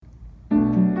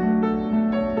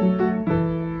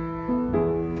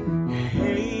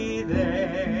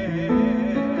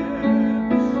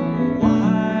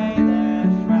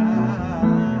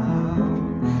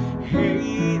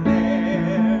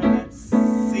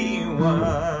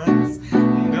what's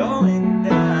going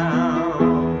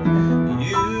down.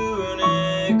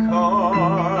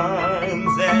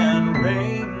 Unicorns and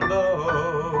rainbows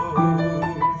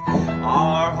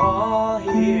are all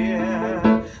here.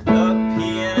 The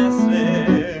PNS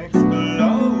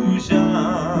explosion.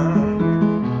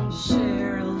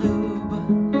 Share a lube,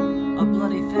 a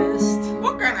bloody fist.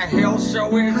 What kind of hell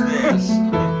show is this?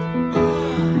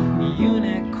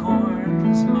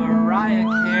 Unicorns, Mariah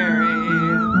Carey,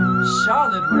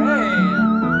 Charlotte Ray.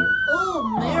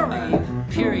 Oh, Mary.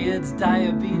 Periods,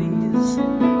 diabetes,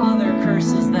 other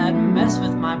curses that mess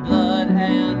with my blood,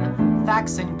 and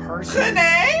faxing person.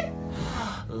 Today,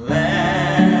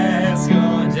 let's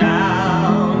go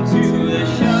down to the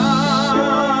show.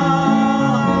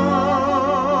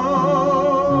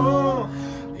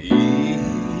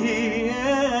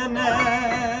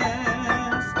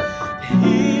 PNS,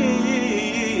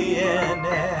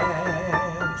 PNS,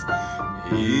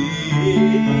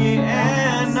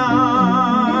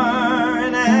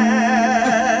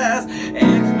 PNRNS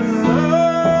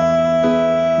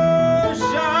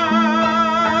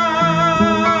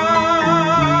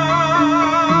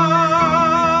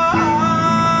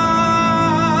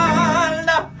explosion.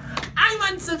 I'm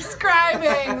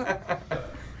unsubscribing!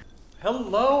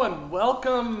 Hello and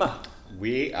welcome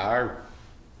We are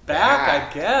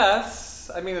back, I guess.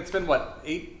 I mean, it's been,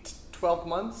 12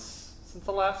 months since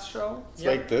the last show? It's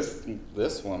like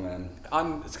this woman.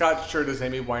 On Scott's shirt is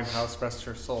Amy Winehouse, rest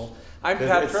her soul. I'm It's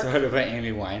Patrick. sort of an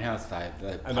Amy Winehouse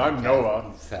vibe. And I'm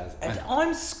Noah. Says. And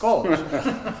I'm Sculpt.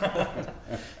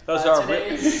 Those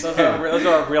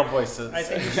are our real voices. I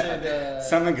think we should.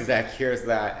 Some exec hears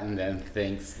that and then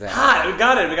thinks that. Hot! We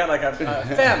got it. We got like a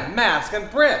femme, mask, and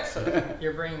Brit.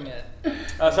 You're bringing it.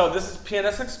 So this is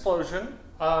PNS Explosion.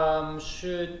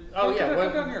 Should. Come Oh yeah.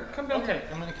 down here. Come down Okay, here.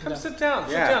 I'm gonna Come come down. sit down.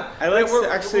 Yeah. Sit down. I like We're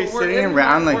actually we're sitting in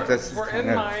around my- like this is We're kind in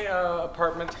of my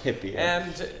apartment, hippie.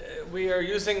 and we are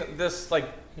using this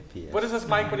Hippie. What is this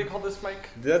mic? What do you call this mic?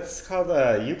 That's called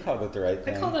you called it the right I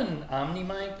thing. called it an Omni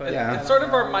mic, but Yeah. It's sort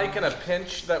of our mic in a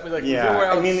pinch that we like. Yeah, If we were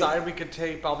I mean- outside, we could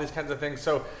tape all these kinds of things.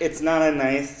 So It's not a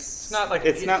nice. it's not like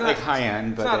it's not like high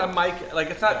end, but it's not a mic. Like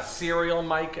it's not serial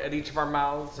mic at each of our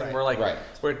mouths, and Right. we're like Right.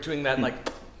 we're doing that like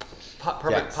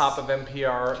perfect Yes. pop of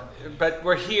NPR. But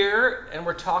we're here and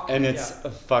we're talking. and it's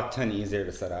a fuck ton easier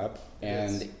to set up,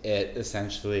 and it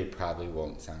essentially probably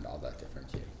won't sound all that different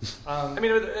to you. I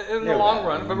mean, in the Yeah, long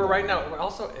right. run, but right now, we're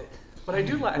also. What I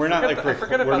do like, We're not I like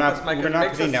forget we're about not this mic. we're It not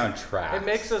makes putting us- down tracks. It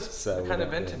makes us so we kind of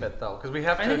don't really- intimate though, because we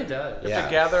have I to, think it does. we have to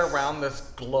gather around this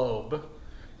globe,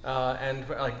 and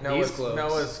like These globes.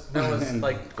 Noah's And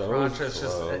like those crotch is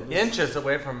just globes. inches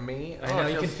away from me. I know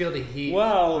it you can feels- feel the heat.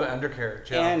 Well, undercarriage.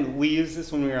 Yeah. and we used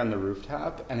this when we were on the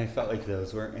rooftop, and I felt like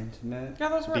those were intimate. Yeah,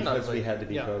 those were because lovely. we had to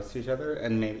be Yeah. close to each other,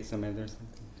 and maybe there's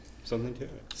something to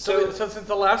it. so since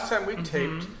the last time we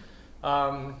taped,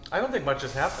 I don't think much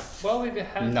has happened. Well, we've got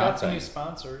some Nothing. new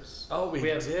sponsors. Oh, we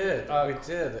have, did. We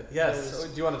did. Yes. there's-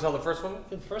 Do you want to tell the first one?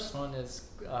 The first one is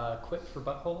Quip for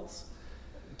buttholes.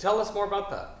 Tell us more about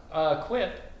that.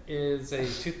 Quip is a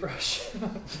toothbrush,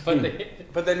 but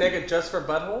But they make it just for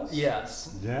buttholes.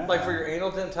 yes. Yeah. Like for your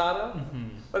anal dentata? Mm-hmm.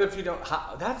 But if you don't,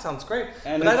 that sounds great.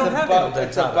 And but I it's don't a have butt- anal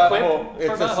it's a dentata. butthole. Quip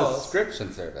for It's a buttholes.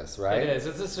 subscription service, right? It is.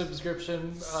 It's a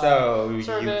subscription. So you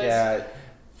service. get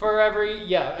For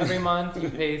every month you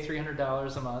pay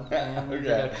 $300 a month, and you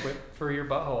get a Quip for your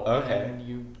butthole. Okay. And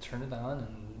you turn it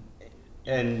on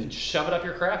and shove it up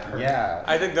your cracker. yeah.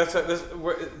 I think that's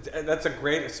a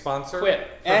great sponsor. Quip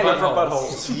And for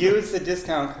buttholes. Use the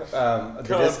discount. The Code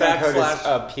discount code is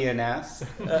backslash- PNS.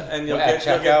 And you'll At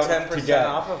get checkout 10% to get,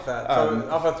 off of that. So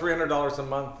off of $300 a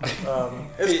month.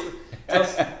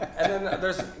 And then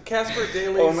there's Casper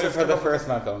Dailies. Only for the first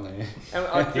month only. And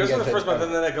You just for get the first month, 10%.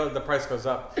 and then the price goes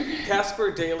up.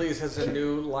 Casper Dailies has a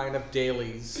new line of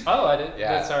dailies. Oh, I did.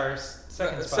 Yeah. That's our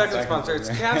second sponsor. Second sponsor. It's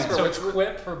Casper, So which it's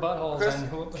Quip for buttholes and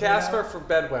who Casper for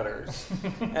bedwetters,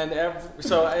 and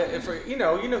if you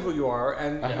know who you are,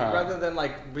 and Uh-huh. rather than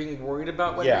like being worried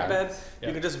about wetting Yeah. your bed, Yeah.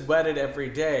 you can just wet it every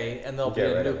day, and there'll be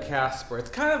Get a rid new of it. Casper. It's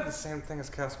kind of the same thing as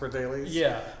Casper Dailies.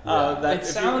 Yeah. That It if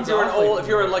sounds you were awfully if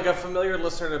you were familiar. like a familiar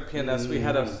listener to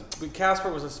PNS,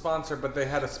 Casper was a sponsor, but they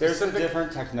had a There's a specific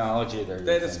different technology they're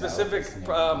they had a using now with specific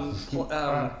this new-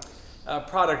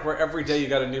 product where every day you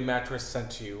got a new mattress sent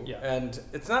to you. Yeah. And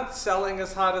it's not selling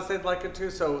as hot as they'd like it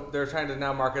to, so they're trying to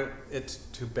now market it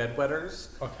to bedwetters.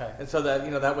 Okay. And so that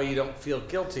that way you don't feel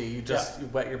guilty. You just you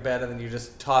wet your bed and then you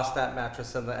just toss that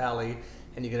mattress in the alley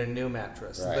and you get a new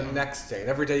mattress Right. the next day. And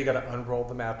every day you got to unroll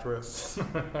the mattress,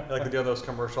 like they do in those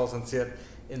commercials, and see it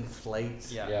inflate.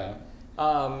 Yeah. Yeah.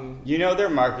 You know, their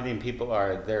marketing people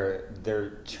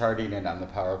they're charting it on the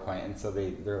PowerPoint, and so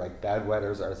they're like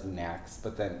bedwetters are next,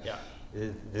 but then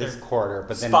this quarter,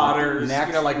 but then spotters,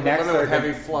 next, like next women with they're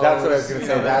heavy gonna- flows. That's what I was going to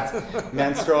say. That's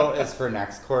menstrual is for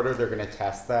next quarter. They're going to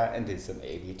test that and do some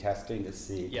A/B testing to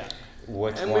see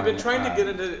which And one. we've been trying to get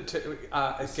into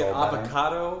get sold better.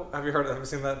 avocado. Have you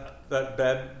seen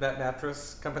that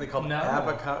mattress company called No.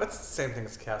 Avocado? It's the same thing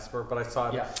as Casper, but I saw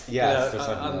it Yes, there's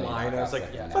like a million online. I was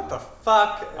like, podcasts, what the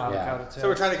fuck? Avocado So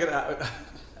we're trying to get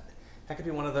that could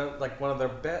be one of their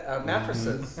bed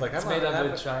mattresses. Like It's I'm made on of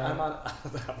an a giant- I'm on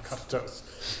the avocado toast.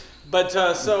 But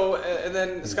and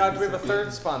then Scott, we have a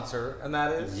third sponsor, and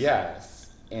that is Yes,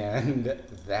 and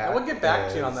that. I will get back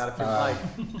to you on that if you'd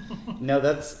like. No,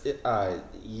 that's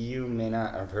you may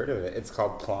not have heard of it. It's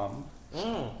called Plum.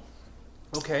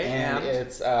 Okay, And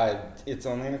it's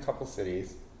only in a couple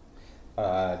cities.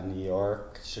 New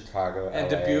York, Chicago,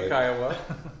 and LA, Dubuque, Iowa,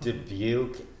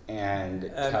 Dubuque, and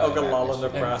Ogallala,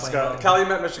 Michigan. Nebraska,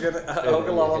 Calumet, Michigan,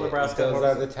 Ogallala, Nebraska. Those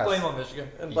are the test. Plainville, Michigan.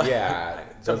 Yeah,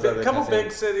 So those are the couple testing.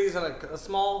 big cities and a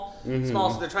small.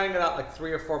 So they're trying to get out like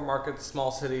 3 or 4 markets,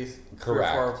 small cities,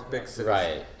 Correct. 3 or 4 big cities.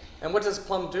 Right. And what does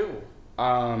Plum do?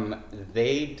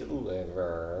 They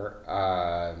deliver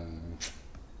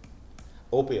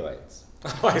opioids.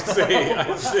 Oh, I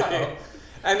see.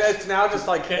 And it's now just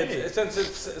like since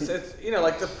it's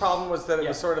like the problem was that it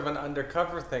was sort of an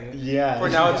undercover thing. Yeah. For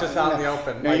now, it's just out in the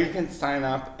open. Now Like, you can sign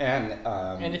up and.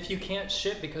 And if you can't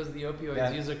shit because the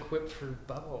opioids use a quip for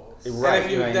buttholes. Right. and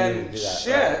if you you then need to do that.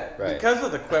 shit Right. because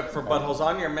of the quip for buttholes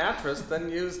on your mattress, then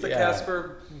use the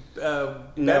Casper No,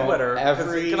 bedwetter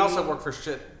because it can also every- work for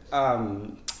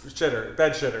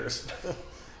bed shitters.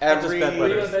 Not just Every bed Were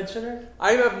you a wetters. bed shitter?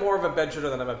 I have more of a bed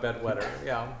shitter than I'm a bedwetter.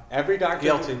 Yeah. every doctor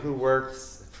Guilty. who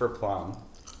works for Plum,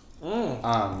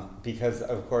 because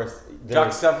of course Doc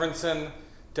there's- Severinsen,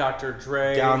 Dr.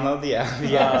 Dre. download the app.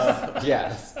 Yes,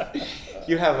 yes.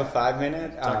 You have a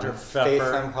 5-minute Dr. Pfeffer.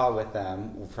 FaceTime call with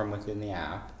them from within the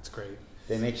app. It's great.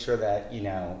 They make sure that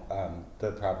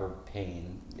the proper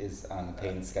pain is on the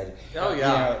pain schedule. Oh,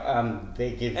 yeah.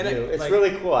 They give And you. it, It's like-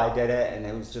 really cool. I did it, and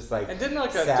it was just like And didn't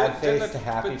like sad face to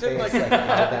happy face. Like, how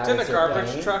bad didn't a is your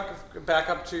garbage pain? truck back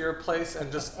up to your place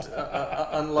and just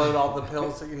unload all the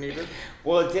pills that you needed?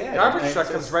 Well, it did. Garbage And truck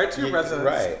it's comes just- right to your residence.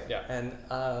 Right. Yeah. And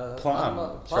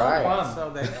Plum. Try it. Plum.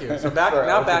 So thank you. So For back to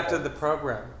everybody. the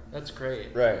program. That's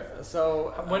great. Right.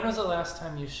 So When was the last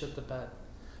time you shit the bed?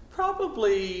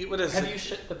 probably what is Have it? you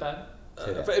shit the bed?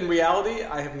 In reality,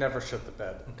 I have never shit the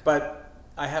bed, but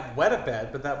I have wet a bed.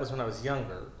 But that was when I was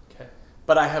younger. Okay.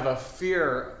 But I have a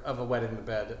fear of a wetting the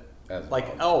bed. As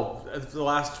Like well. for the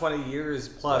last 20 years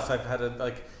plus, I've had it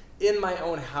like in my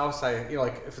own house.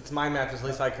 Like if it's my mattress, at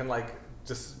least I can like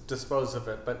just dispose of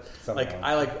it. But Somehow. like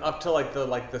I like up to like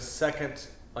the second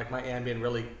like my Ambien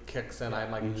really kicks in, I'm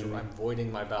like I'm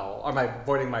voiding my bowel or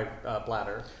voiding my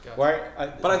bladder. Why?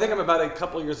 But I think I'm about a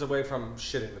couple years away from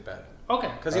shitting the bed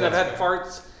Okay. because Oh, I've that's had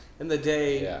farts in the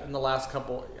day Yeah. in the last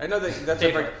couple. I know that's Day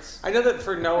a very. farts. I know that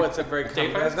for Noah it's a very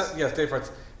Day common. it's farts? not- Yes, day farts.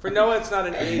 For Noah, it's not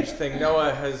an age thing.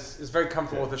 Noah is very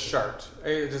comfortable with a shart.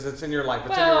 It's in your life.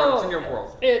 It's in your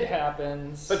world. It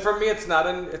happens. But for me, it's not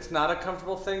a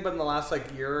comfortable thing. But in the last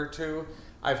like year or two,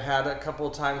 I've had a couple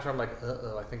of times where I'm like,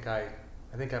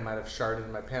 I think I might have sharted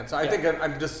in my pants. So I think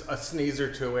I'm just a sneeze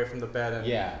or two away from the bed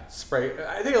and spray.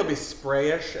 I think it'll be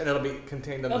sprayish and it'll be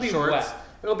contained in It'll the be shorts. wet.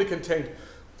 It'll be contained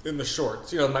in the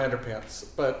shorts, in my underpants.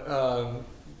 But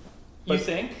you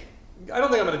think? I don't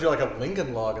think I'm going to do like a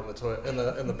Lincoln log in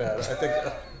the bed. I think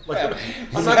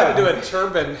I'm not going to do a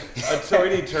turban, a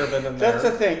toity turban in there. That's the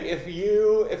thing.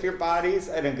 If your body's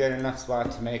in a good enough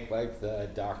spot to make like the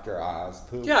Dr. Oz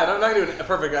poop. Yeah, I'm not doing a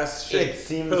perfect S shape. It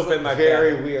seems poop in my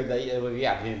very bed. weird that it would be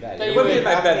happening in bed. That It would be in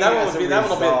my bed. That happening will be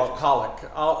as a a result.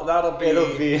 colic.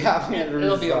 It'll be happening. as a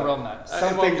It'll be a result. real mess.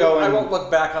 Something going. I won't look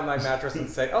back on my mattress and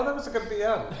say, "Oh, that was a good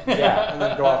BM," Yeah. and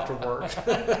then go off to work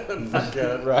and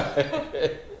forget.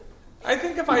 Right. I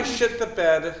think if I shit the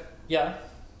bed, Yeah.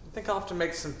 I think I'll have to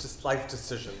make some just life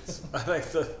decisions. I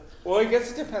think Well, I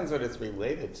guess it depends what it's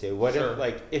related to. What Sure.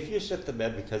 if you shit the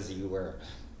bed because you were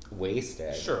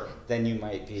wasted? Sure. Then you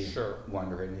might be Sure.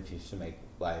 wondering if you should make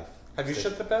life. Have you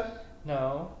shit the bed?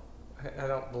 No. I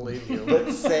don't believe you.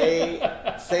 But say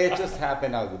it just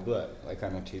happened out of the blue, like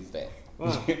on a Tuesday.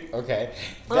 Okay.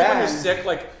 Or like when you're Then- sick,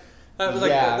 like it was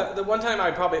Yeah. like the one time I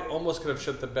probably almost could have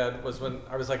shit the bed was when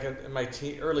I was like in my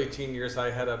early teen years. I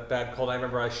had a bad cold. I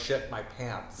remember I shit my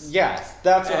pants. Yes,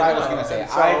 that's what I was gonna say. And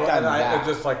so- I've done and that.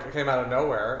 It just like came out of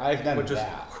nowhere. I've done which is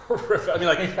that. horrific. I mean,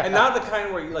 like, and not the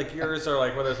kind where like yours are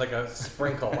like where there's like a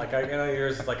sprinkle. Like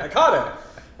yours is like I caught it,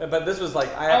 But this was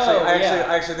like I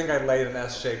actually think I laid an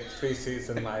S-shaped feces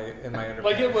in my underpants.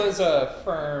 Like it was a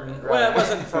firm. Well, it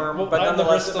wasn't firm, but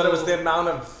nonetheless, but it was the amount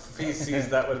of feces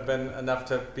that would have been enough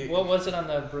to be. What was it on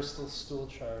the Bristol stool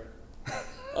chart?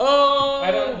 Oh,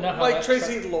 I don't know how like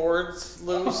Tracy Lord's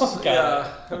loose. Oh, yeah,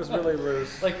 it was really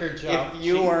loose. Like her jump. If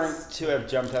you weren't to have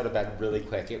jumped out of bed really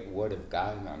quick, it would have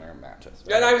gotten on her mattress.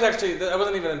 Right? And I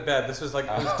wasn't even in bed. This was like,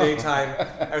 it was daytime.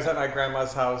 I was at my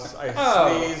grandma's house. I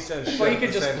sneezed and shit. Well, you at could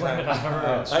the just same blame time. it on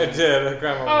her. I did.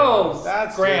 Grandma. Oh,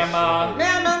 that's Grandma.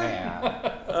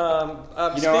 Mama.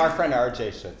 Our friend RJ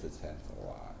shits his pants a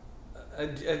lot.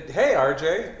 Hey,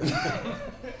 RJ.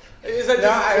 Is that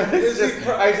I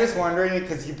was just wondering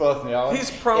because you both know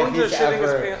he's prone to shitting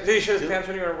his pants. Did he shit his pants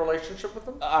when you were in a relationship with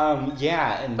him?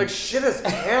 Yeah, and like shit his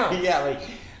pants. Yeah,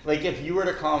 like if you were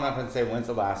to call him up and say when's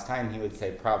the last time, he would say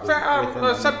probably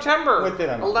September within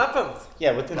a month. 11th.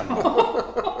 Yeah, within a month.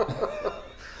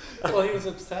 Well, he was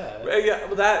upset. Yeah,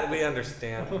 well, that we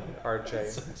understand, RJ.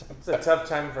 It's a tough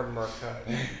time for Merca.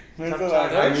 That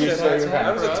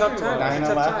was a tough time.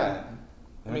 9/11.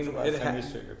 I mean, the last time you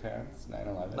shit your pants?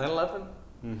 9/11. 9/11.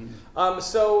 Mm-hmm.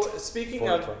 So speaking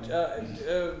of,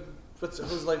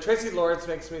 who's like Tracy Lawrence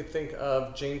makes me think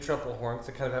of Jane Tripplehorn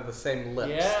to kind of have the same lips.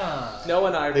 Yeah. Noah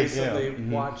and I recently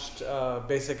watched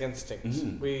Basic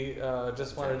Instinct. We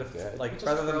just wanted to like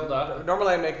rather than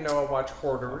normally I make Noah watch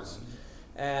Hoarders,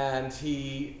 and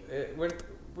we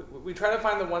try to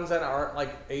find the ones that aren't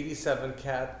like 87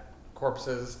 cat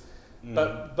corpses.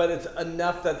 But it's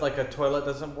enough that like a toilet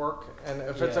doesn't work, and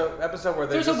if it's an episode where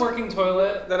there's a working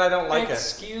toilet, then I don't like it.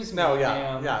 Excuse me. No,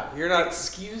 ma'am. you're not.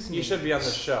 Excuse me. You should be on the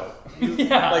show.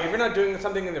 Yeah. Like if you're not doing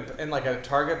something in like a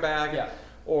Target bag,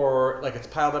 or like it's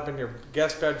piled up in your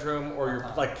guest bedroom, or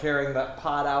you're like carrying that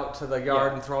pot out to the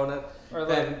yard and throwing it, or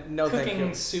then like no thank you.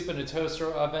 Cooking soup in a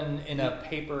toaster oven in a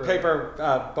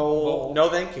paper bowl.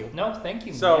 No, thank you. No, thank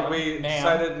you. So ma'am. we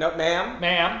decided, no,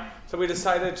 ma'am. So we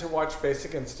decided to watch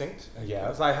Basic Instinct. Yeah.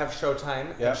 Because I have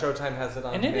Showtime, and Showtime has it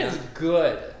on. And it is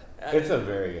good. It's a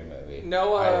very good movie.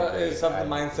 Noah is of the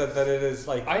mindset that it is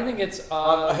like. I think it's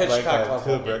a Hitchcock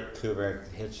level.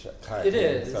 Kubrick Hitchcock. It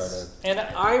is. Sort of. And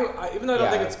I even though I don't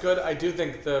think it's good, I do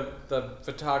think the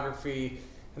photography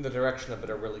and the direction of it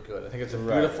are really good. I think it's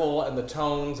beautiful, and the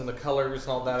tones and the colors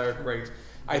and all that are great.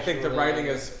 I think the writing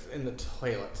is in the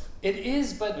toilet. It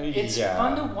is, but it's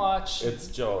fun to watch. It's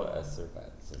Joe Estevez.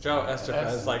 Joe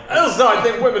Estevez is like, that's how I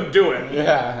think women do it.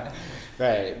 Yeah,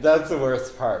 right. That's the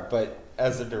worst part. But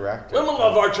as a director, women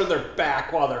love arching their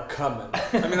back while they're coming.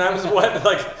 I mean, that was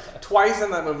like twice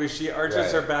in that movie she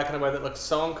arches her back in a way that looks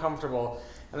so uncomfortable.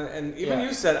 And even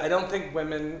you said, I don't think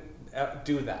women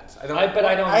do that. I don't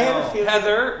know. Have a feeling,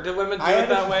 Heather, do women do it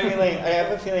that way? I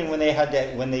have a feeling when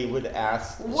they would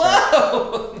ask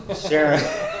Sharon.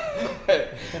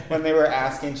 When they were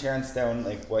asking Sharon Stone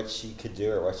like what she could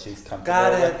do or what she's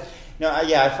comfortable with. No,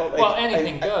 I felt like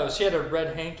anything goes. She had a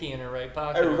red hanky in her right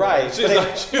pocket. Right.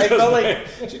 I felt like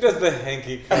she does the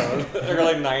hanky code. They're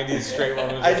like 90s straight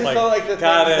woman. I just felt like the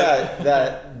things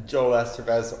that Joel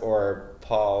Estevez or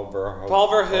Paul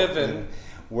Verhoeven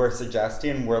were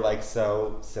suggesting were like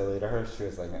so silly to her. She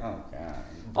was like, oh god.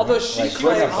 Although she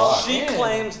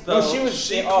claims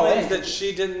that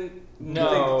she didn't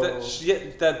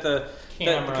think that the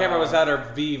camera was at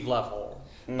her Vive level.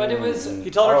 But it was. He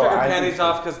told her to take her panties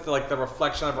off because the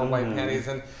reflection of her white panties,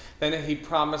 and then he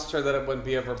promised her that it wouldn't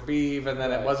be of her beeve, and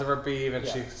then it was of her beeve, and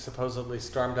she supposedly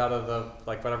stormed out of the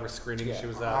whatever screening she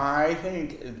was at. I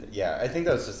think that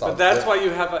was just. But that's why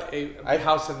you have a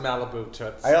house in Malibu,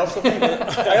 Toots. I also think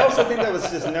that was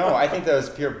just I think that was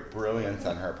pure brilliance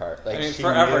on her part. Like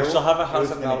forever she'll have a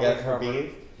house in Malibu forever.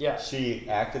 Yeah. She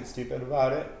acted stupid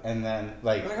about it, and then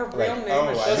and her real name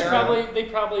is Sharon. They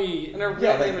probably. And her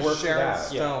real name is Sharon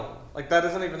Stone. Like that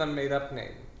isn't even a made up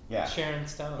name. Yeah. Sharon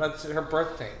Stone. That's her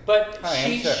birth name. But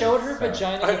she showed her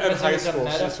vagina because it was a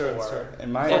metaphor.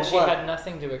 And she had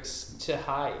nothing to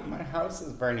hide. My house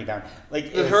is burning down.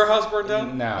 Like did her house burn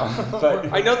down? No.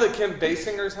 But I know that Kim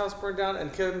Basinger's house burned down,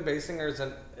 and Kim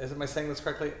Basinger am I saying this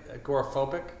correctly?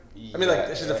 Agoraphobic. I mean, like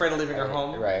she's afraid of leaving her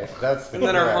home. Right. That's and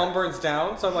then her home burns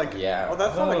down. So I'm like, well,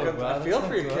 that's not a good. Wow, I feel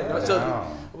for you, Kim. No. So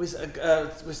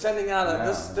we're sending out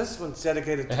this one's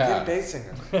dedicated to Kim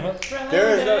Basinger.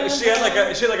 She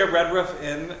had like a Red Roof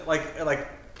Inn,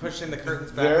 like pushing the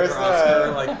curtains back for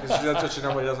Oscar, because that's what she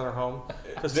normally does in her home,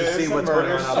 just to see what's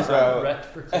going on outside.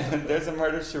 There's a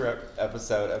Murder She Wrote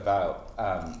episode about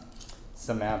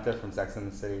Samantha from Sex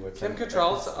and the City with Kim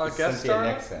Cattrall's a guest star.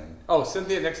 Cynthia Nixon. Oh,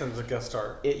 Cynthia Nixon's a guest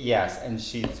star. Yes, and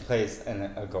she plays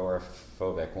an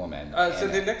agoraphobic woman.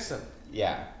 Cynthia Nixon.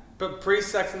 Yeah. But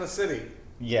pre-Sex and the City.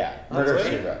 Yeah, Murder,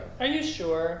 She Wrote. Are you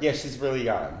sure? Yeah, she's really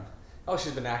young. Oh,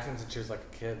 she's been acting since she was like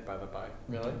a kid, by the by.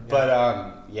 Really?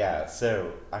 But yeah.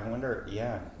 So I wonder.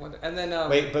 Yeah. And then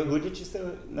wait, but who did you say?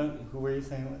 No, who were you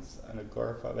saying was an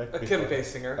agoraphobic? Kim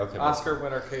Basinger. Okay, Oscar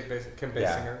winner Kim Basinger.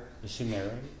 Yeah. Is she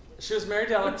married? She was married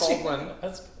to Alec Baldwin.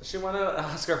 She won an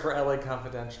Oscar for L.A.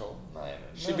 Confidential.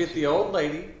 She beat the old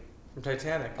lady from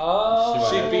Titanic. Oh,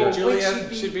 she beat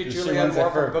Julianne. She beat Julianne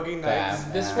Moore from Boogie Nights.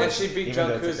 And she beat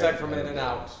Joan Cusack from In and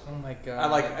Out. Oh my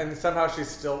god! And somehow she's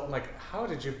still. I'm like, how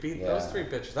did you beat those three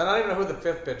bitches? I don't even know who the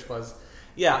fifth bitch was.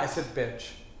 Yeah, I said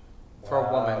bitch for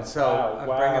a woman. So I'm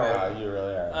bringing it. Wow, you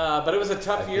really are. But it was a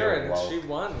tough year, and she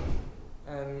won.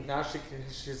 And now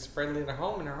she's friendly in her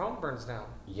home, and her home burns down.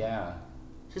 Yeah.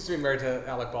 She used to be married to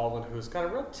Alec Baldwin, who's got a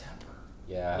real temper.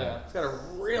 Yeah. He's got a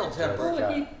real temper.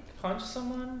 Like he punched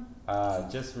someone?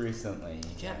 Just recently.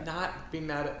 You can't not be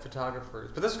mad at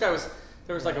photographers. But this guy was,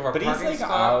 there was like a parking spot. But he's like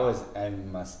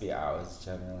always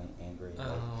generally angry. Oh.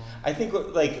 Like, I think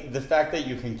like the fact that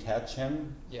you can catch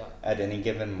him at any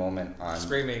given moment on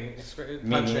screaming,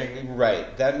 punching.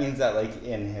 Right. That means that like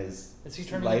in his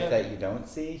life that you don't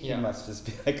see, he must just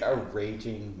be like a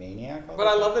raging maniac. But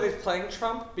I love that he's playing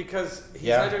Trump because he's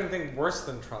not doing anything worse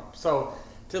than Trump. So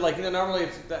to like, normally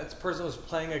if that person was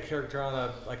playing a character on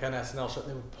an SNL show,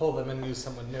 they would pull them and use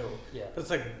someone new. Yeah. But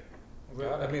it's like,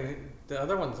 I mean, the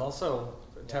other one's also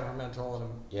temperamental and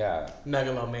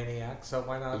megalomaniac. So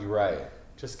why not? You're right.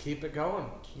 Just keep it going.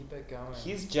 Keep it going.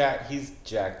 He's Jack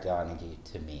Donaghy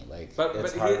to me. Like, but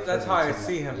that's how I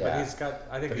see him. Yeah. But he's got.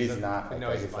 I think he's not.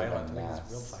 No, he's violent. Like I think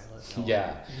he's real violent. No.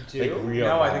 Yeah. You do? Like real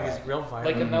no, violent. I think he's real violent.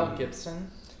 Like a Mel Gibson.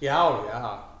 Yeah. Oh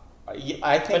yeah.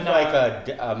 I think like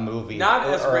a movie. Not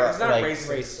as he's not like,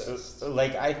 racist.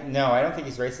 Like I don't think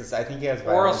he's racist. I think he has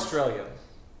violence. Or Australian.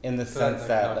 In the sense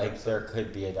that like there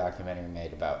could be a documentary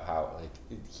made about how like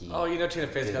he. Oh, Tina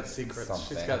Fey's got secrets.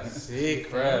 Something. She's got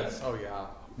secrets. Oh yeah.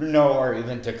 No, or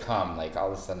even to come. Like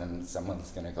all of a sudden,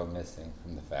 someone's gonna go missing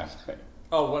from the family.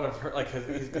 Oh, one of her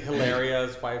he's Hilaria,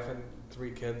 his wife and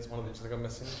 3 kids. One of them's gonna go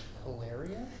missing.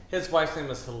 Hilaria? His wife's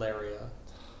name is Hilaria.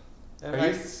 Are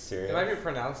you serious? It might be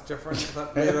pronounced different,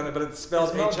 but it's spelled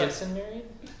Is Mel Gibson married?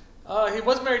 He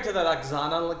was married to that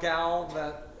Oksana gal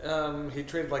that he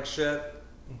treated like shit.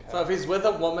 Okay. So if he's with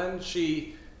a woman,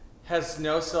 she has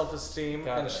no self-esteem,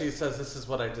 and she says, "This is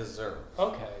what I deserve."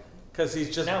 Okay. Because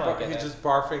he's just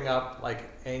barfing up like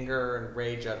anger and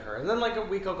rage at her, and then like a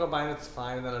week will go by and it's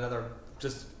fine, and then another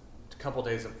just a couple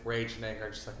days of rage and anger,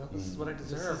 just like, "Oh, this is what I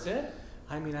deserve." This is it.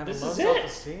 I mean, I have low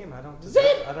self-esteem. I don't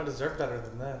deserve better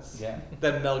than this. Yeah.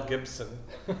 Than Mel Gibson.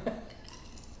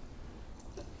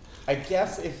 I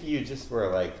guess if you just were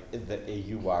like,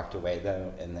 you walked away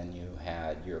though, and then you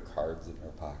had your cards in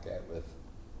your pocket with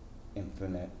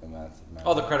infinite amounts of money.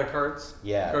 Oh, the credit cards?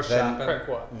 Yeah. Go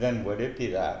shopping. Then would it be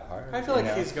that hard? I feel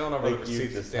like he's going over the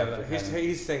receipts.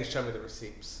 He's saying, "Show me the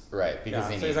receipts." Right, because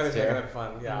so he's not even making it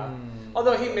fun. Yeah.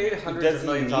 Although he made hundreds of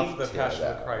millions off the Passion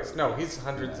of the Christ. No, he's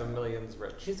hundreds of millions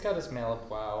rich. He's got his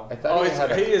Malaplau. I thought he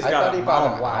thought he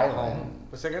bought an island.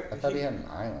 I thought he had an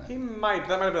island. He might.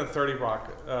 That might have been a 30 Rock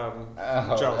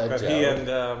joke. But he and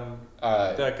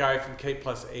the guy from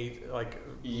K+8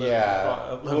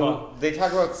 they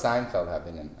talk about Seinfeld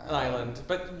having an island.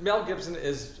 But Mel Gibson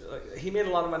he made a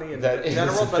lot of money in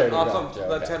general, but off of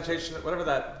the Temptation, whatever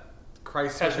that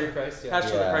Christ Passion of the Christ,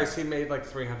 Passion of the Christ, he made like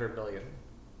 $300 million.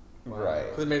 Right.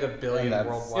 Because he made $1 billion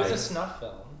worldwide. It was a snuff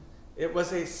film. It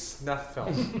was a snuff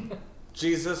film.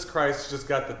 Jesus Christ just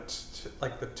got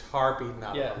the tar beaten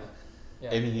out of him.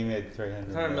 Yeah. And he made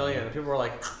 $300 million. And people were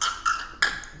like,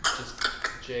 just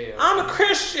J.O. I'm a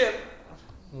Christian!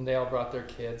 And they all brought their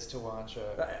kids to watch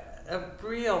it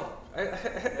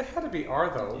had to be R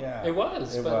though. Yeah. It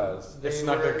was. They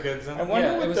snuck their kids in. I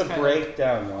wonder what the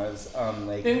breakdown was.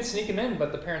 They didn't sneak them in,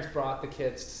 but the parents brought the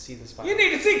kids to see this fight. You need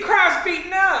to see Christ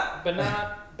beaten up! But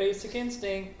not Basic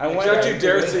Instinct. I wonder, don't you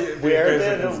dare see where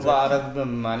did a lot of the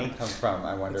money come from?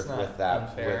 I wonder with that.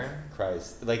 Unfair. With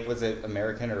Christ. Like, was it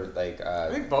American or like...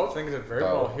 I think both. I think it did very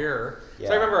well here. Yeah.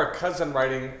 So I remember a cousin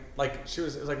writing, like, it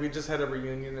was like we just had a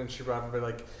reunion and she brought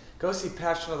everybody like, go see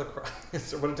Passion of the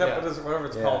Christ or whatever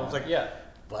it's called. It's like,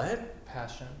 what?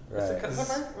 Passion. Right. Am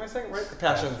I saying it right?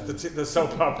 Passion, the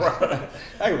soap opera.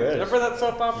 I wish. Remember that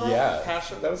soap opera? Yeah.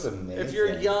 Passion. That was amazing. If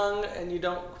you're young and you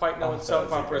don't quite know what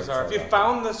soap operas are, if you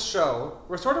found this show,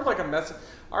 we're sort of like a message.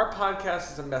 Our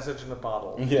podcast is a message in a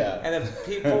bottle. Yeah. And if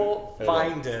people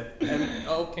find it and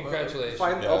congratulations,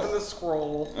 open the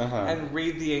scroll and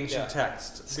read the ancient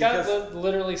text. Scott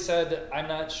literally said, "I'm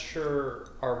not sure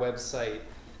our website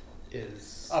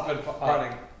is up and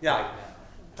running." Yeah. Right now.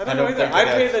 I don't know either. I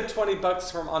pay the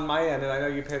 $20 on my end, and I know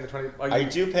you pay the 20. I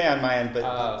do pay on my end,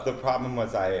 but the problem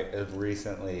was I have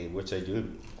recently, which I do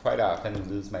quite often,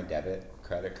 lose my debit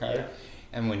credit card. Yeah.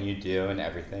 And when you do, and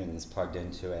everything's plugged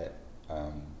into it,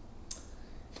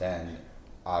 then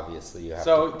obviously you have.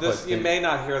 So you may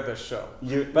not hear this show,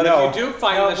 but if you do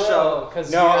find the show,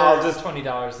 because I'll just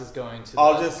 $20 is going to.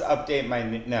 I'll just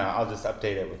update I'll just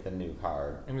update it with a new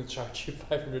card. I'm going to charge you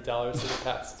 $500 for the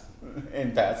past.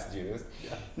 In past dues.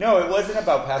 Yeah. No, it wasn't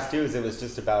about past dues. It was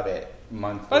just about it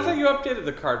monthly. But I thought you updated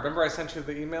the card. Remember I sent you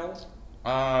the email?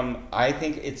 I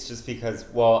think it's just because,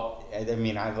 well, I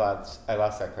mean, I lost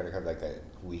that credit card like a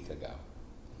week ago.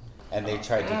 And they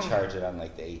tried to charge it on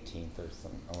like the 18th or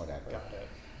whatever. Got it.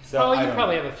 So you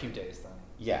probably have a few days then.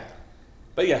 Yeah.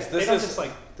 But yes, this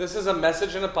is a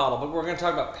message in a bottle, but we're going to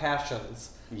talk about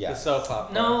passions. Yeah. The soap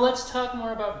opera. No, let's talk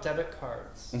more about debit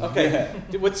cards. Okay.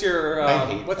 What's your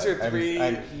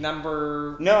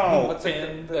number? No. What's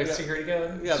PIN, the security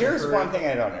code? Yeah, here's one thing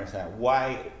I don't understand.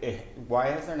 Why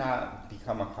has there not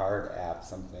become a card app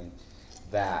something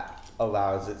that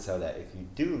allows it so that if you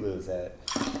do lose it,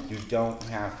 you don't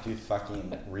have to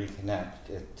fucking reconnect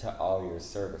it to all your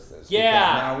services? Yeah.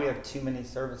 Because now we have too many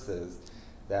services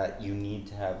that you need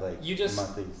to have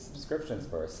monthly subscriptions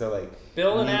for. So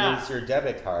build an app. You lose your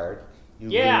debit card, you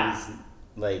lose you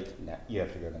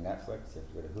have to go to Netflix, you have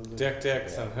to go to Hulu.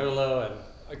 Dix and Hulu and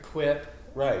a Quip.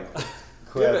 Right.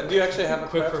 Quip. Do you actually have a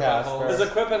Quip for Casper? Is a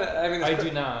Quip I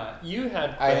do not. You had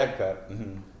Quip. I had Quip.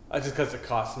 Mm-hmm. Just because it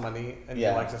costs money and you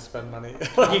like to spend money.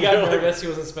 He got nervous. He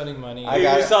wasn't spending money.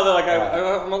 You saw that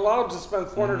I'm allowed to spend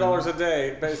 $400 a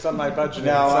day based on my budget.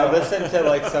 No, so. I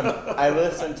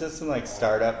listened to some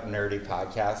startup nerdy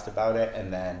podcast about it,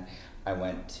 and then I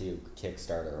went to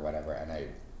Kickstarter or whatever, and I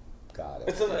got it.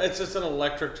 It's just an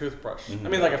electric toothbrush. Mm-hmm. I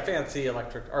mean, like a fancy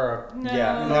electric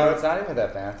No, it's not even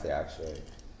that fancy actually.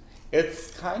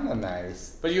 It's kind of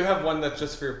nice. But you have one that's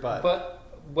just for your butt.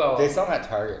 Well, they sell them at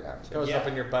Target now too. Goes up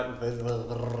in your butt and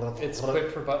it's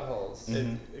quick for buttholes.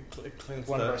 Mm-hmm. It cleans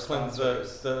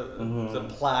the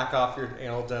plaque off your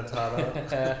anal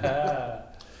dentata.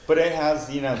 But it has,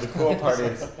 the cool part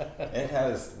is it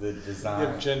has the design. You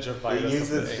have gingivitis. It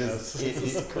uses this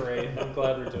is great. I'm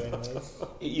glad we're doing this.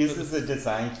 It uses the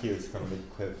design cues from the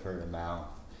Quip for your mouth,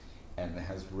 and it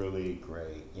has really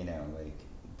great,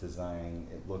 design.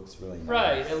 It looks really nice.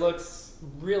 Right. It looks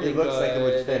really good. It looks like it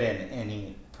would fit in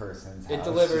any person's house. It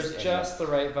delivers just the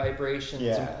right vibrations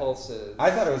and pulses.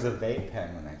 I thought it was a vape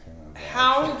pen when I came over.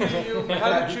 How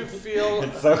did you feel?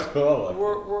 It's so cool.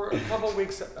 We're a couple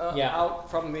weeks out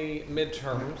from the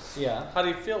midterms. Yeah. How do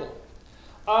you feel?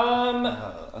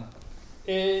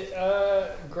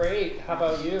 Great. How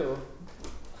about you?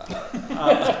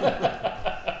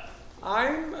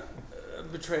 I'm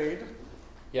betrayed.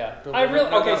 Yeah, I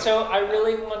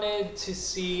really wanted to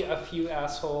see a few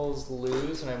assholes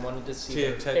lose, and I wanted to see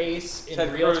their face in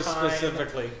real Cruz time.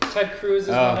 Specifically. Ted Cruz is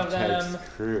one of them.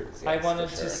 Cruz, yes, I wanted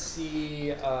to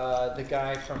see the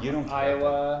guy from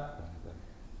Iowa.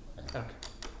 Okay.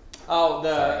 Oh,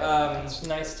 it's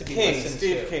nice to be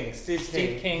Steve King. Steve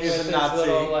King He's with a Nazi. his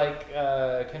little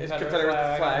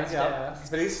Confederate flag. Yeah.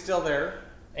 But he's still there.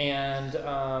 And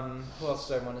who else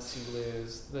did I want to see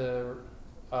lose? The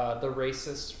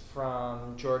racist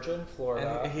from Georgia and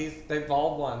Florida. And they've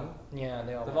all won. Yeah,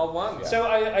 they've all won. Yeah. So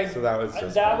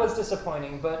that was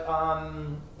disappointing. But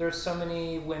there's so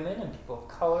many women and people of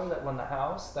color that won the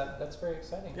House. That's very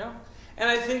exciting. Yeah, and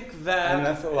I think that and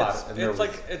that's a lot.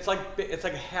 It's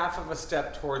like half of a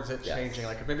step towards it changing.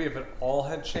 Like maybe if it all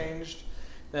had changed,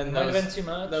 then might have been too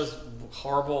much. Those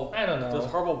horrible. I don't know. Those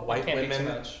horrible white women. Be too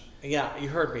much. Yeah, you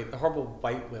heard me. The horrible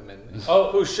white women.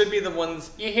 Who should be the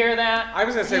ones... You hear that? I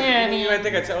was going to say, you might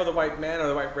think I'd say, the white men or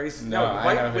the white race. No,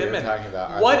 white women.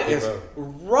 What is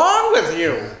wrong with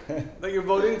you? That you're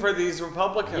voting for these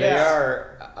Republicans. They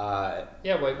are...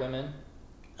 white women.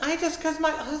 Because my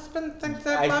husband thinks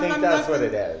that... I think that's what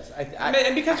it is.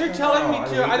 And because you're telling me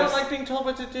to. I don't like being told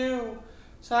what to do.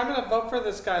 So I'm going to vote for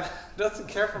this guy that doesn't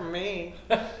care for me.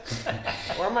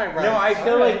 Or am I right? No, I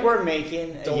feel like we're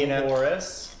making...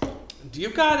 Dolores.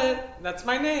 You got it. That's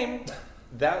my name.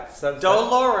 That's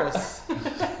Dolores.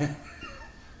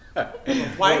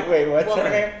 Wait, what's her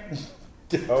name?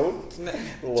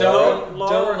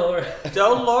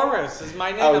 Dolores is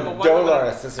my name. Oh,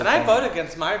 Dolores. And I vote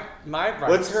against my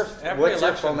rights. What's her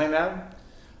full name now?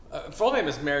 Full name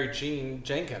is Mary Jean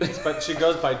Jenkins, but she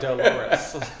goes by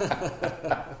Dolores.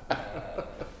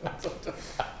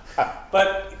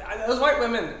 But those white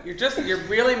women, you're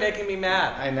really making me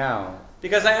mad. I know.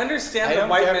 Because I understand the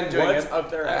white men doing what's it. up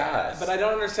their ass. But I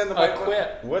don't understand the white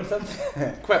quip. What's up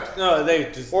there? Quip. No,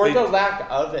 they just... Or the lack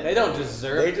of it. They don't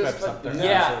deserve quips up their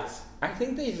asses. I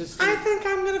think they just... I think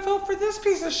I'm going to vote for this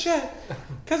piece of shit.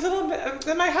 Because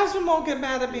then my husband won't get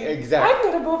mad at me. Exactly. I'm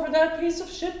going to vote for that piece of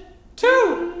shit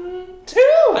too.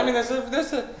 I mean, there's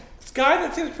a guy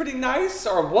that seems pretty nice,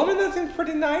 or a woman that seems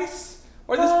pretty nice,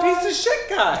 or this piece of shit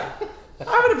guy. I'm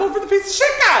going to vote for the piece of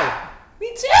shit guy. Me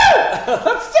too.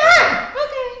 Let's do it.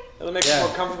 Okay. It'll make you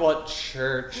more comfortable at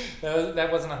church.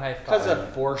 That wasn't a high five. Because of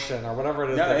abortion or whatever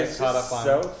it is they get caught up on.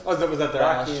 Was that their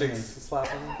ass cheeks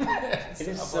slapping? It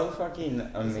is so fucking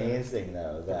amazing,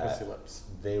 though, that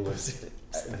they would...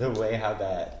 the way how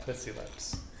that... Pussy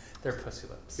lips. They're pussy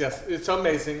lips. Yes, it's so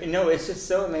amazing. No, it's just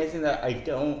so amazing that I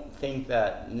don't think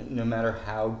that no matter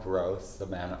how gross the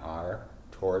men are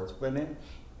towards women,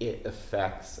 it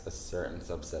affects a certain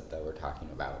subset that we're talking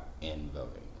about in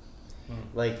voting.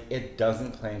 Like, it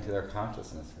doesn't play into their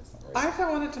consciousness for some reason. I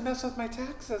don't want it to mess with my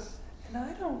taxes. And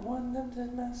I don't want them to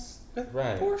mess with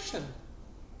abortion.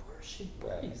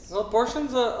 Right. Well,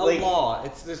 abortion's a law.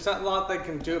 There's not a lot they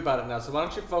can do about it now. So why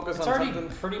don't you focus on something? It's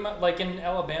already pretty much like in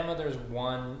Alabama. There's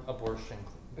one abortion.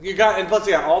 You got, and plus,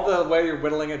 all the way you're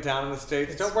whittling it down in the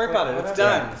states. Don't worry about it. It's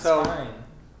done. It's fine.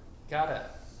 Got it.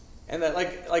 And that,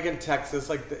 like in Texas,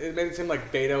 it made it seem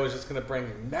like Beto was just going to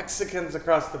bring Mexicans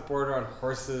across the border on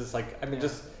horses.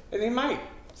 And he might.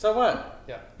 So what?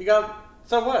 Yeah.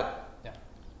 So what? Yeah.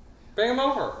 Bring him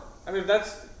over. I mean,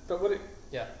 but what?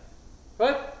 Yeah.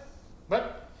 What?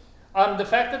 But the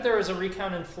fact that there was a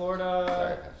recount in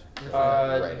Florida,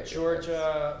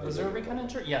 Georgia, was there a recount in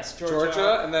Georgia? Yes,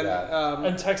 Georgia, and then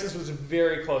and Texas was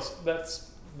very close.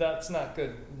 That's not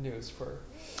good news for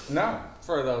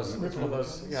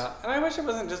those. Yeah, and I wish it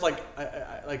wasn't just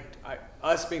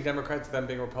us being Democrats, them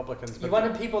being Republicans. But you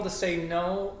wanted people to say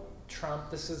no,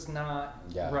 Trump. This is not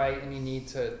right, and you need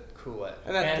to cool it.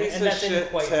 And that piece of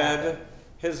shit, Ted.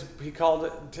 He called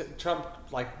it, Trump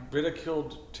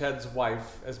ridiculed Ted's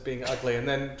wife as being ugly, and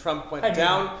then Trump went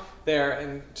down there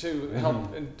and to help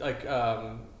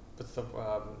what's the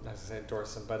not to say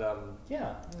endorse him, but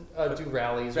do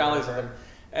rallies with him,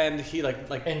 and he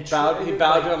bowed to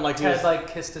him Ted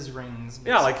kissed his rings.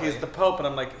 Basically. Yeah, he's the Pope, and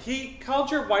I'm like, he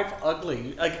called your wife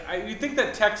ugly. You think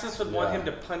that Texas would want him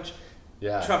to punch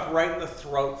Trump right in the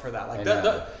throat for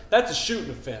that? That's a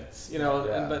shooting offense, you know.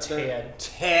 Yeah. But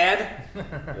Ted.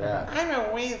 Yeah. I'm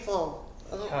a weasel.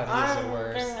 God, he's the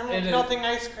worst. I'm melting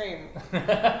ice cream.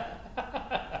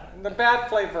 The bad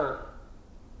flavor.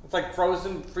 It's like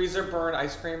frozen freezer burn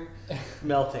ice cream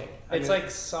melting. It's like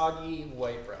soggy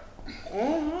white bread.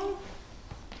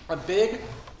 Mm-hmm. A big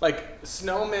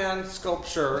snowman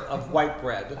sculpture of white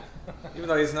bread, even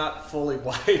though he's not fully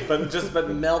white, but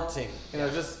melting. You know,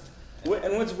 just.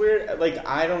 And what's weird,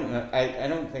 I don't know, I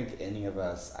don't think any of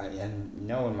us, and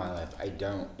no in my life, I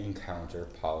don't encounter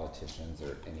politicians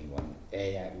or anyone.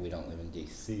 We don't live in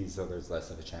D.C., so there's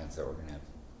less of a chance that we're going to have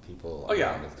people. Oh,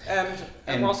 yeah.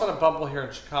 And we're also in a bubble here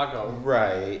in Chicago.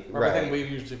 Right. Everything we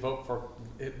usually vote for,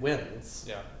 it wins.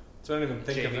 Yeah. So I don't even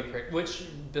think of it. Which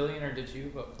billionaire did you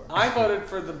vote for? I voted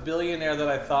for the billionaire that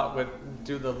I thought would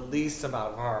do the least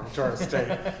amount of harm to our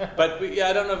state. But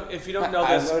I don't know if you don't know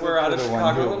this. We're out of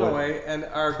Chicago, Illinois, and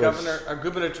our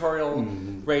gubernatorial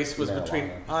race was between,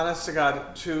 honest to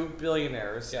God, two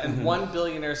billionaires, and one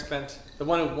billionaire spent the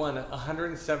one who won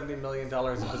 $170 million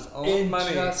of his own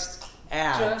money just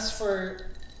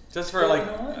for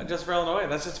Illinois.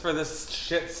 That's just for this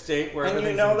shit state where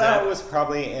everything's that was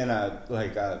probably in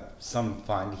some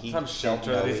fund. Some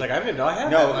shelter that he's like, I didn't know I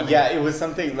had that. No, yeah, it was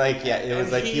something it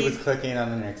was he was clicking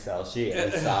on an Excel sheet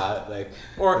and saw it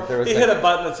or he hit a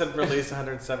button that said release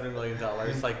 $170 million,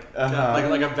 like a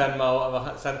Venmo of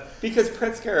a cent. Because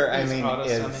Pritzker,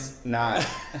 is not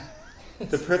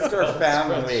the Pritzker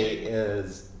family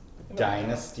is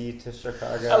dynasty to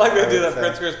Chicago. I like to do that.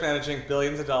 Pritzker's managing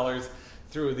billions of dollars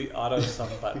through the auto sum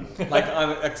button,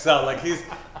 on Excel. He's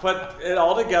put it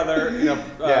all together,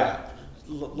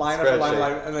 line after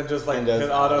line, and then just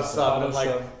hit auto sum,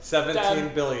 and 17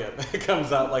 billion it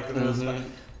comes out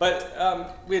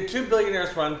But we had two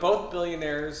billionaires run, both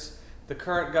billionaires. The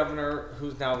current governor,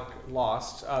 who's now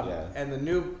lost, and the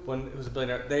new one, who's a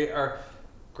billionaire, they are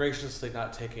graciously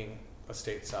not taking a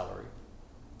state salary.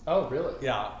 Oh, really?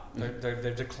 Yeah,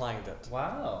 they've declined it.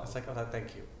 Wow. It's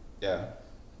thank you. Yeah.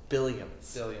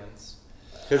 Billions.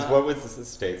 Because what was the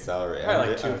state salary?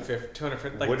 Probably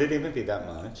 250. Would it even be that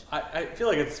much? I feel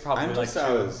like it's probably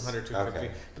 200, 250.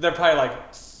 Okay. But they're probably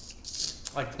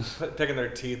picking their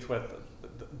teeth with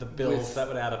the bills that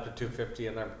would add up to 250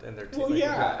 in their teeth. Well,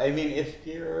 if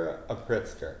you're a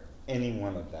Pritzker, any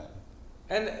one of them,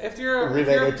 And if you're a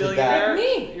billionaire,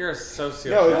 you're a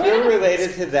sociopath. No, if you're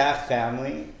related to that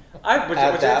family, what's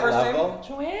your first name?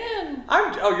 Joanne.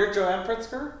 You're Joanne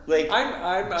Pritzker?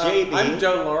 I'm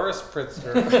Dolores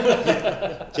Pritzker.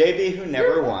 JB, who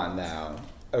never won now.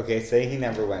 Okay, say he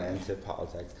never went into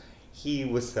politics. He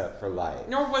was set for life.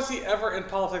 Nor was he ever in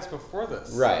politics before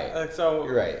this. Right.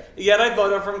 Right. Yet I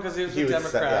voted for him because he was a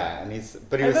Democrat. He was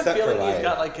set for life. He's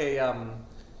got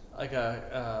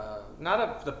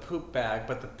not the poop bag,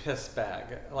 but the piss bag,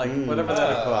 whatever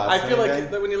that is. I feel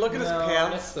like when you look at his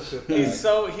pants,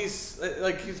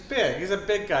 he's big. He's a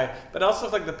big guy, but also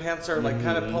the pants are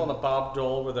kind of pulling a Bob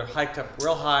Dole, where they're hiked up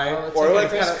real high,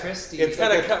 Christie. It's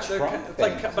kind of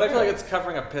but I feel like it's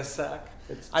covering a piss sack.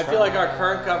 I feel like our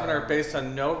current governor, based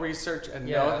on no research and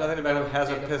nothing about him, has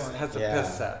a piss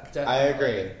sack. Definitely. I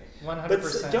agree. 100%.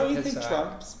 But don't you think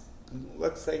Trump's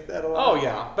looks like that a lot? Oh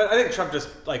yeah, but I think Trump just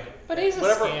but he's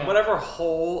whatever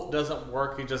hole doesn't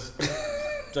work, he just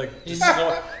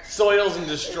soils and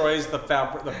destroys the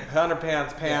fabric, the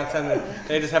underpants, pants, and then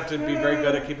they just have to be very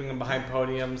good at keeping him behind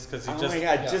podiums because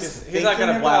he's not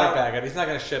going to bladder bag it. He's not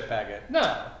going to shit bag it.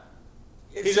 No.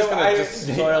 He's just going to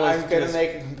soil his I'm going to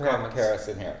make a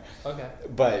comparison here. Okay.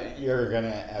 But you're going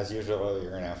to, as usual,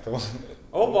 you're going to have to...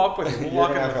 We'll walk with you. We'll walk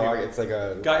with you. It's like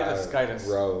a guide us.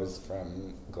 Rose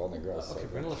from Golden Girls. Okay,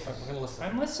 we're going to listen.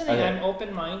 I'm listening. Okay. I'm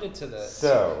open-minded to this.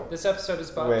 So... This episode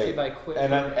is brought to you by Quit.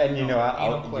 And you know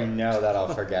that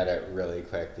I'll forget it really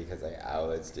quick because I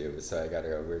always do. So I got to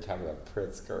go. We were talking about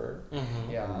Pritzker.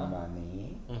 Mm-hmm. Yeah.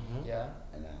 Money. Mm-hmm. Yeah.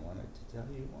 And I wanted to tell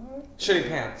you what? Shitting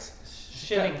pants.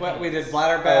 We did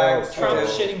bladder bags. Trump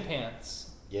shitting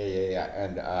pants. Yeah.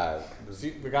 And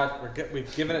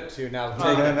we've given it to you now.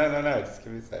 No. Just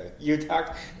give me a second. You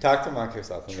talk among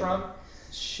yourself. Trump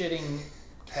shitting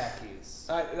khakis.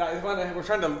 We're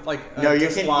trying to No, you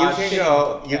can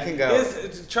go. You can go.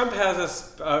 Trump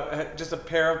has just a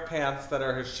pair of pants that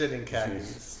are his shitting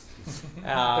khakis.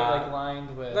 They're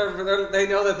lined with. They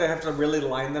know that they have to really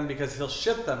line them because he'll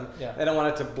shit them. Yeah. They don't want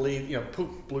it to bleed,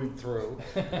 poop bleed through.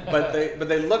 but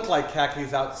they look like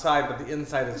khakis outside, but the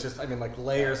inside is just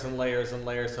layers and layers and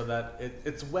layers, so that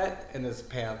it's wet in his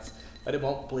pants, but it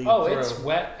won't bleed through. Oh, it's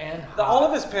wet and hot. All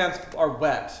of his pants are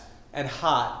wet and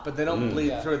hot, but they don't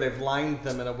bleed through. They've lined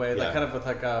them in a way kind of with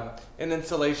an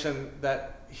insulation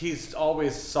that. He's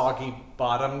always soggy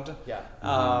bottomed,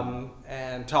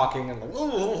 and talking and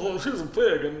oh, she's a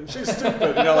pig and she's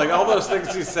stupid, all those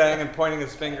things he's saying and pointing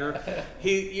his finger.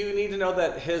 You need to know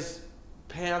that his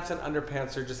pants and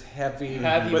underpants are just heavy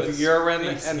with urine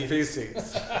and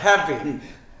feces. Heavy.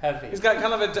 He's got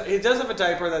he does have a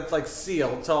diaper that's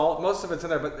sealed, so most of it's in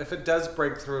there. But if it does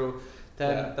break through,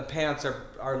 then the pants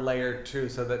are layered too,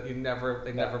 so that they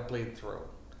never bleed through.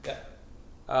 Yeah.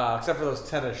 Except for those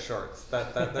tennis shorts.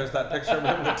 There's that picture of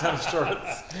him in the tennis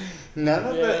shorts. None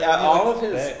of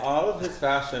all of his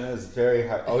fashion is very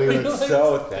hard. Oh, he looks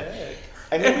so thick.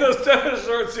 In those tennis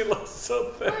shorts, he looks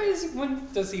so thick.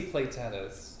 When does he play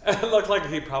tennis? It looked like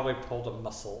he probably pulled a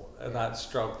muscle in that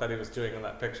stroke that he was doing in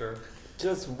that picture.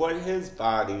 Just what his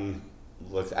body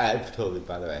looks. I've totally,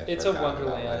 by the way. It's a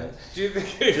wonderland. Do you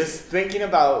think? Just thinking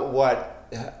about what.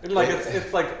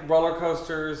 It's like roller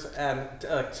coasters and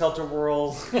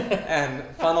tilt-a-whirls and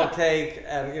funnel cake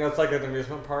and it's like an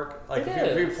amusement park.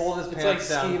 If you pull his pants down, it's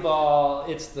like skee ball.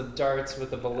 It's the darts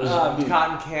with the balloon.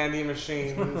 Cotton candy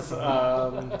machines.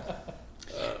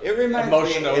 It reminds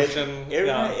Emotion me. Ocean.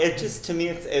 It just to me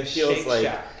it feels Shake like.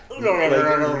 Shack.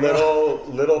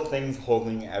 Little things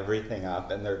holding everything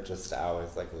up, and they're just always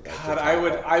God, I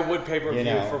would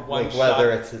pay-per-view for one shot.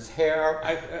 Whether it's his hair,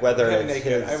 whether it's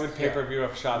naked, his, I would pay-per-view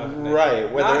a shot of him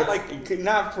right. Whether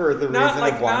not for the reason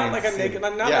of wanting to see.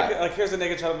 Here's a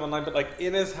naked shot of him online, but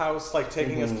in his house,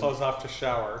 taking his clothes off to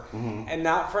shower, and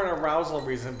not for an arousal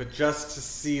reason, but just to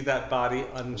see that body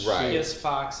unsheathed. Right. He has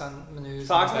Fox on the news.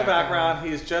 Fox in the background.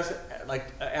 He's just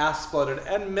ass exploded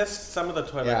and missed some of the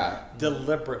toilet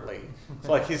deliberately.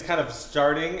 So he's kind of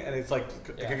starting and he's like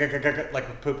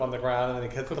poop on the ground, and then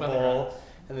he hits the bowl,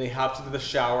 and then he hops into the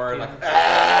shower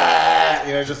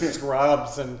and just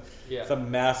scrubs, and it's a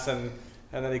mess, and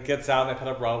then he gets out and they put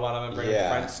a robe on him and bring him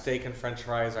French steak and French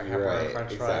fries or hamburger and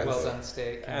French fries, well done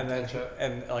steak, and then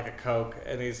a Coke,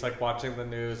 and he's watching the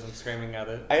news and screaming at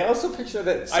it. I also picture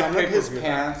that some of his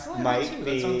pants might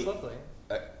be. That sounds lovely.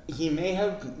 He may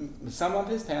have some of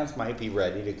his pants might be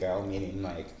ready to go, meaning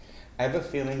I have a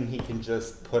feeling he can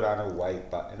just put on a white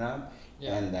button up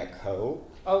and that coat.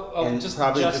 And just a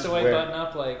white button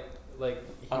up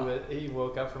he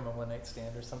woke up from a one-night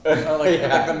stand or something. Or like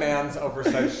the man's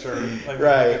oversized shirt.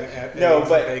 Right. No,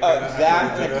 but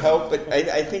that and a coat, but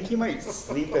I think he might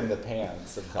sleep in the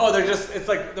pants sometimes. Oh, they're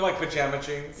like pajama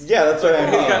jeans. Yeah, that's what I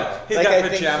mean. He's got I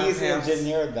pajama think he's pants.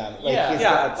 engineered them.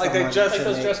 Like they just... Like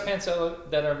those dress pants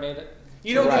that are made...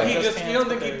 You don't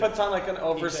think he puts on like an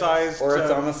oversized or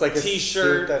it's almost like a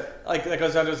t-shirt that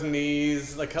goes under his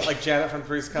knees, like Janet from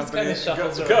Three's Company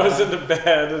goes into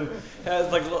bed and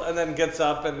has and then gets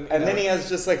up and then he has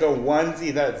just like a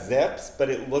onesie that zips, but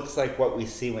it looks like what we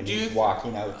see when he's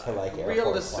walking out to like airport.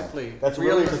 Realistically, that's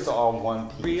really just all one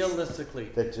piece. Realistically,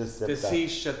 that just zips does he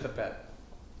shit the bed?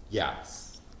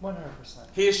 Yes, 100%.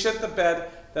 He shit the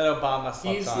bed that Obama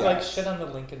slept He's on. like shit on the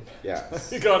Lincoln bed. Yes.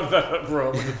 He got in that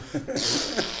room.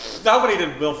 Not what he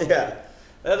did willfully. Yeah.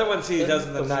 The other ones he does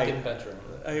in the night. Lincoln bedroom.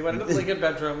 He went into the Lincoln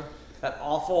bedroom. That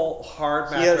awful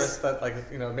hard mattress that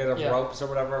made of ropes or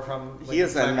whatever from. He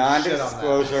has a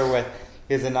non-disclosure with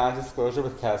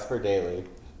Casper Daily.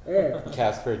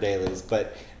 Casper Dailies,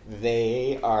 but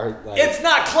they are like. It's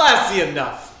not classy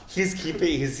enough.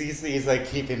 He's like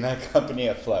keeping that company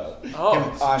afloat.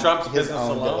 Oh, on Trump's his business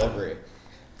own alone. delivery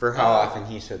for how often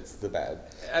he shits the bed.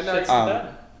 And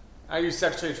are you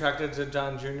sexually attracted to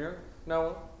John Jr.?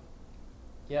 No.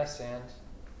 Yes, and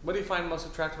what do you find most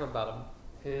attractive about him?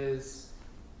 His.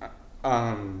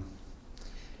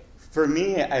 For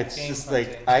me, it's just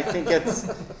hunting. I think it's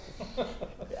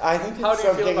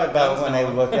something about guns, when Noah?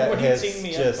 I look at his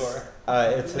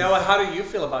it's Noah, how do you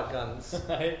feel about guns?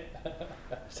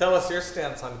 Tell us your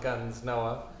stance on guns,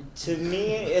 Noah. To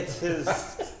me, it's his.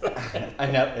 I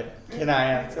know. Can I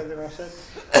answer the question?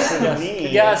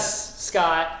 Yes,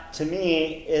 Scott. To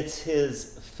me, it's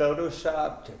his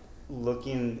photoshopped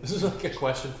looking. This is like a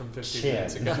question from 15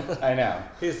 minutes ago. I know.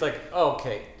 He's like,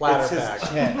 okay, ladder back. It's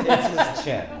his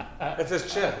chin. It's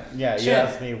his chin. Yeah, you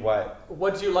asked me what.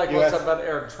 What do you like most about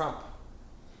Eric Trump?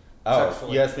 Oh,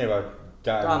 sexually? You asked me about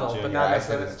Donald Jr. But not I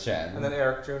said his chin. And then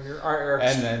Eric Jr. Or Eric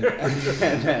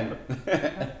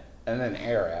and then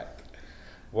Eric.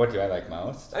 What do I like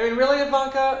most? I mean, really,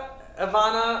 Ivana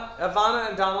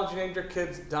and Donald, you named your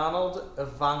kids Donald,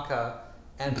 Ivanka,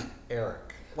 and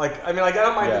Eric. I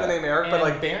don't mind the name Eric,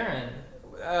 but Barron.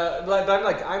 But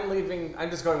I'm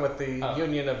just going with the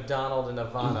union of Donald and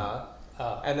Ivana.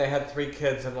 And they had 3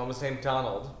 kids, and one was named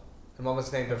Donald, and one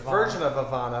was named a version of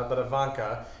Ivana, but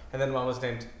Ivanka, and then one was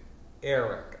named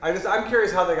Eric. I'm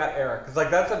curious how they got Eric,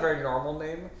 because that's a very normal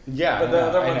name. Yeah. But the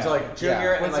other ones are like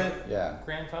Junior and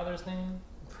grandfather's name.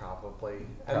 Probably.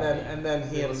 And then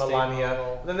he and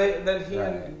Melania. Then he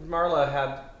and Marla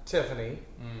had Tiffany.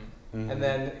 Mm-hmm. And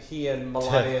then he and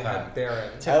Melania had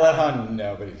Barron. I love how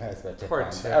nobody talks about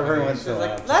Tiffany. Everyone's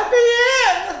like, let me in!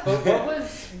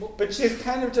 But she's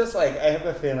kind of just like, I have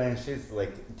a feeling she's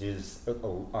just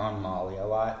on Molly a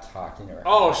lot, talking to her.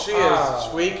 Oh, she is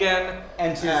tweaking.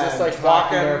 And she's just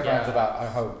talking to her friends about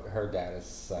how her dad is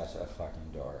such a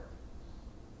fucking dork.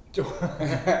 He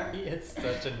is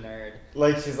such a nerd.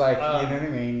 She's like, you know what I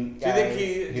mean? Do you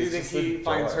think he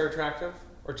finds her attractive?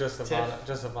 Or just Ivana?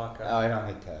 Just Ivanka? Oh, I don't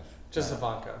think Tiff. Just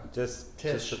Ivanka. Just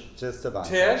Ivanka.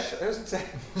 Tish? Who's Tish?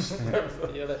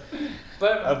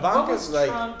 But Ivanka's what was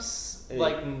Trump's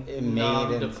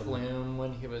nom de plume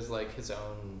when he was his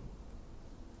own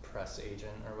press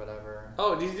agent or whatever?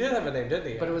 Oh, he did have a name,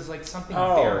 didn't he? But it was something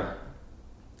Barron.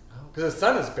 Because his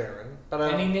son is Barron.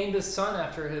 And he named his son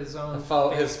after his own...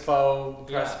 his faux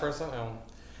press person? Oh.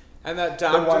 And that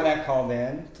doctor... The one that called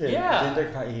in? He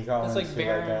called it's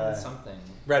Baron something.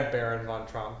 Red Baron von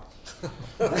Trump.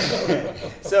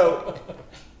 So,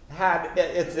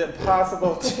 it's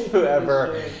impossible to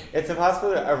ever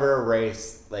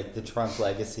erase the Trump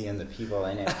legacy and the people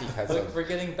in it because of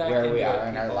where we are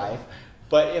in our life.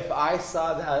 But if I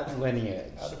saw that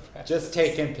lineage, just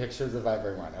taking pictures of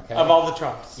everyone, okay, of all the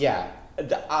Trumps,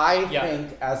 I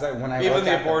think when I even look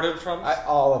the at aborted Trumps,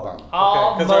 all of them,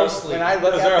 mostly. When I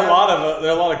look at there are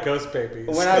a lot of ghost babies.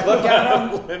 When I look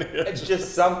at them, it's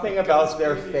just something about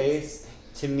their face.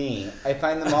 To me, I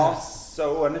find them all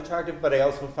so unattractive, but I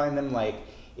also find them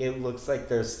it looks like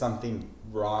there's something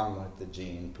wrong with the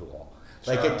gene pool.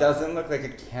 It doesn't look like a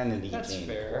Kennedy gene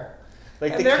pool.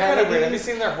 And they're kind of weird. Have you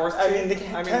seen their horse teeth? I mean, the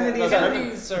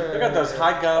Kennedys are... They got those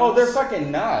high gums. Oh, they're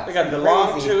fucking nuts. They got the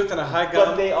long tooth and a high gum.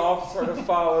 But they all sort of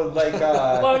followed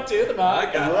long tooth and a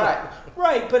high gum.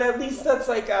 Right, but at least that's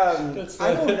I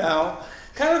don't know.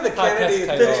 Kind of the Kennedy,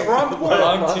 the Trump one.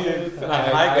 Long tooth and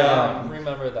a high gum.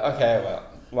 Remember that. Okay, well,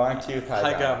 long tooth,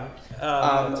 high gum.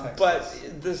 But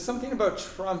there's something about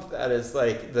Trump that is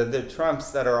the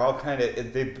Trumps that are all kind of,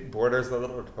 it borders a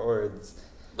little towards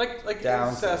like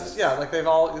incest. Yeah, like they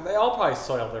all probably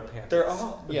soiled their pants. They're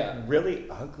all really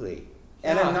ugly.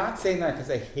 And I'm not saying that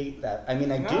because I hate that. I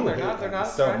mean, I do hate them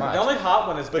so much. The only hot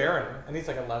one is Baron, and he's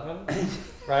like 11,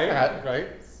 right? Right?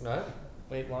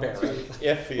 Wait, long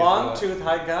tooth,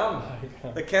 high gum.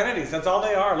 The Kennedys, that's all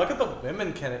they are. Look at the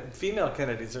female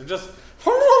Kennedys. They're just.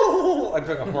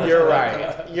 You're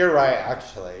right. You're right.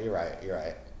 Actually, you're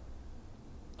right.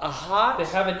 A hot. They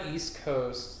have an East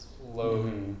Coast low,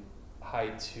 high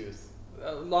tooth,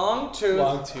 long tooth,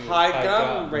 high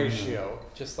gum ratio,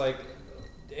 just like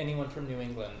anyone from New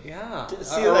England. Yeah.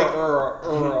 See,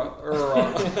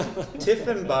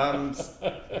 Tiffin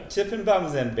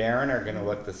Bums and Baron are going to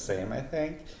look the same, I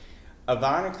think.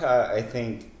 Ivanka, I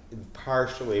think,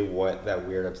 partially what that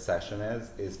weird obsession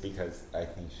is because I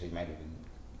think she might have been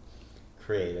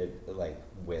created, like,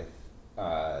 with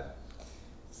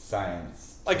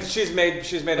science. Like, she's made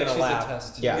in a lab. A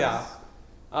test. Yeah.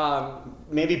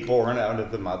 Maybe born out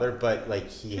of the mother, but like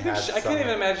I can't even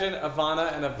imagine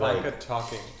Ivana and Ivanka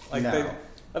talking. Like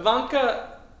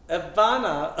Ivana,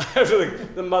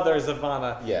 the mother is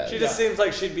Ivana. Yeah, she just seems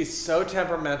like she'd be so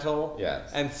temperamental.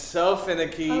 And so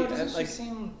finicky. How does she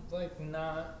seem like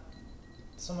not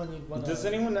someone you'd want to? Does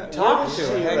anyone talk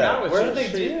to? Hang out with? Where do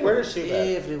they do? Where does she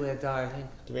live? Everywhere, darling.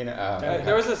 Do we know?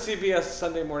 There was a CBS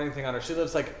Sunday morning thing on her. She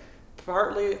lives like.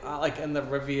 Partly like in the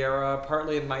Riviera,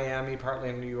 partly in Miami, partly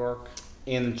in New York.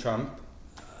 In Trump?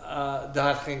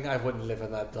 That thing, I wouldn't live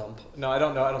in that dump. No, I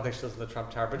don't know. I don't think she lives in the Trump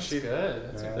Tower, but she's good.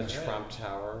 That's the Trump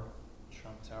Tower.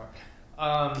 Trump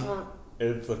Tower.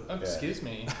 Excuse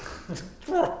me.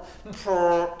 Trump.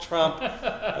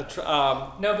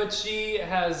 No, but she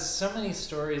has so many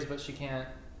stories, but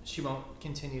she won't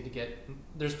continue to get.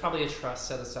 There's probably a trust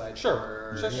set aside for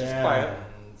her. She's quiet.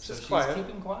 She's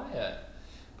keeping quiet.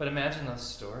 But imagine those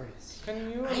stories. Can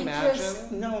you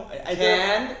imagine?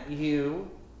 Can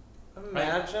you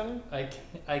imagine?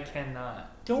 I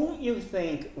cannot. Don't you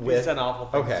think he's done awful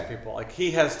things to people? Like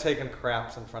he has taken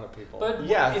craps in front of people. But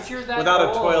if you're that without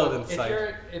old, a toilet in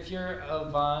sight. If you're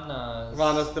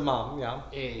Ivana's the mom,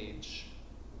 age.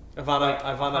 Ivana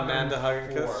Amanda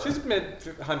Huggins. She's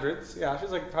mid-hundreds. Yeah,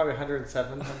 she's like probably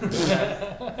 107.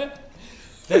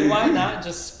 Then why not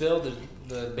just spill the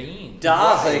beans?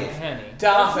 Darling.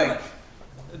 Darling.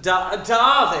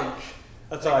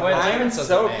 That's all I'm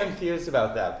so confused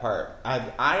about that part. I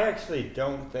actually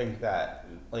don't think that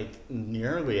like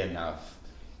nearly enough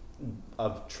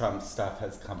of Trump's stuff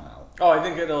has come out. Oh, I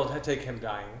think it'll take him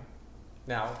dying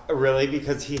now. Really?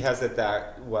 Because he has it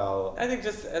that well. I think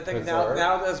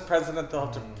now as president they'll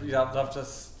have to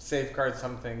safeguard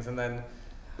some things, and then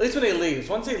at least when he leaves.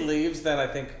 Once he leaves, then I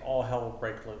think all hell will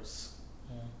break loose.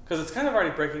 Because it's kind of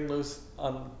already breaking loose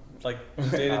on like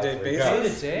day-to-day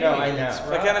basis. No, I know.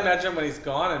 I can't imagine when he's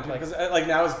gone, and because like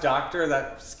now his doctor,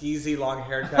 that skeezy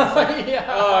long-haired guy's like,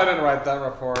 oh, I didn't write that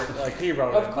report. Like he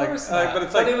wrote it. Of course not. But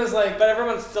it's like, it was like, but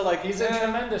everyone's still like, he's in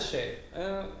tremendous shape.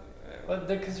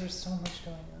 Because there's so much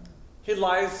going on. He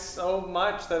lies so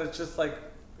much that it's just like,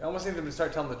 I almost need him to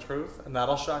start telling the truth, and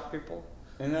that'll shock people.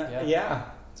 And yeah,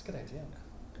 it's a good idea.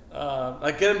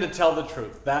 Like get him to tell the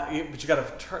truth. But you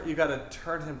gotta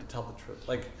turn him to tell the truth.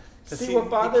 Like. What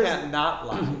bothers he can't not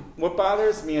lie. What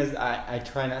bothers me is I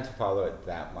try not to follow it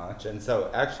that much, and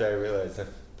so actually I realize if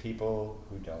people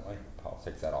who don't like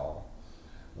politics at all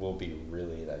will be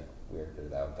really like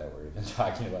weirded out that we're even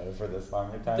talking about it for this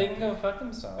long a time. They can go fuck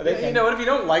themselves. You know what? If you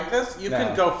don't like this, you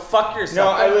can go fuck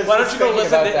yourself. Why don't you go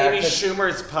listen to Amy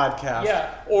Schumer's podcast?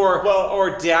 Yeah.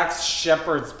 Or Dax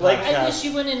Shepard's podcast. I wish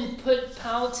you wouldn't put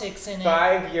politics in it.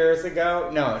 5 years ago?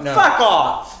 No. Fuck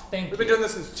off! We've been doing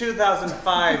this since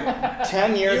 2005.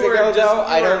 10 years ago, though,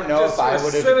 I don't know if I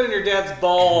would have... swimming in your dad's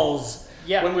balls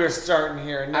when we were starting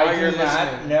here. Now I do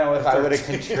not know if I would have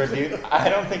contributed. I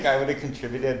don't think I would have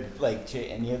contributed like to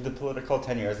any of the political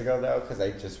 10 years ago, though, because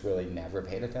I just really never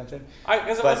paid attention.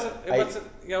 It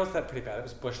wasn't that pretty bad. It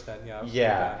was Bush then,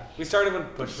 yeah. We started when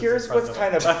Bush was president.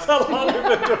 Kind of... That's how long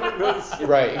we've been doing this.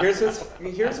 Right.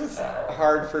 Here's what's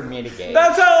hard for me to gauge.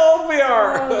 That's how old we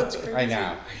are. Oh, that's crazy. I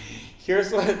know.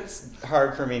 Here's what's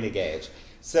hard for me to gauge.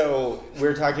 So we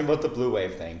were talking about the blue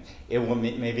wave thing.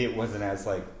 Maybe it wasn't as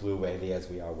like blue wavy as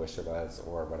we all wish it was,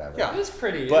 or whatever. Yeah, it was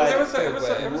pretty. But it was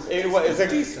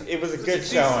a good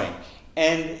showing.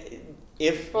 And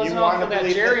if you want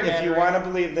to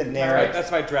believe the narrative, that's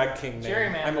my drag king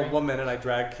name. I'm a woman and I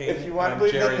drag king. If you want to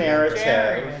believe the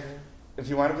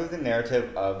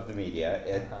narrative, of the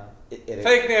media,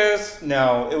 fake news.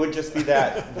 No, it would just be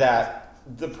that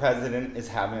the president is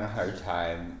having a hard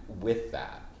time with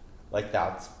that. Like,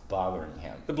 that's bothering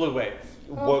him. The blue wave.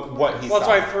 What he saw. That's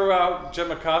why I threw out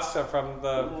Jim Acosta from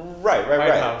the White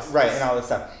House. Right, and all this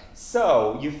stuff.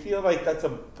 So you feel like that's a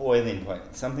boiling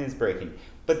point. Something's breaking.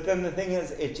 But then the thing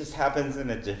is, it just happens in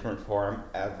a different form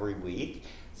every week.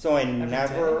 So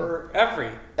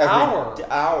every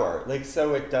hour. Like,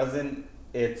 so it doesn't,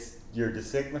 you're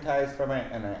destigmatized from it,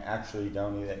 and I actually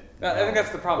don't even I think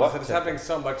that's the problem, is that it's happening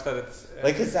so much that it's...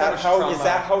 Like, is that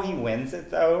how he wins it,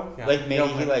 though? Yeah. Like, maybe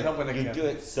you do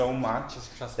it so much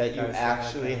that you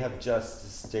actually have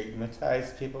just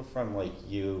stigmatized people from, like,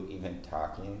 you even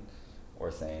talking or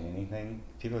saying anything.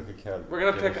 People could care. We're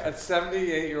going to pick a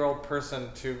 78-year-old person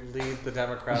to lead the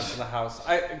Democrats in the House.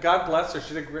 God bless her.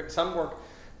 She did some work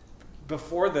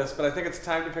before this, but I think it's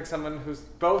time to pick someone who's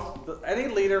any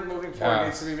leader moving forward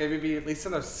needs to be at least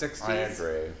in their 60s. I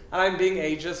agree. And I'm being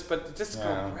ageist, but just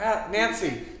go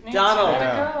Nancy,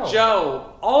 Donald,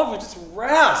 Joe, all of you just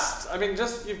rest. I mean,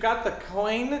 you've got the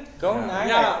coin. Go night.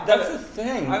 Yeah, that's the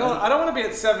thing. I don't want to be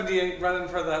at 78 running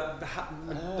for the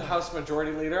House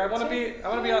Majority Leader. I want to be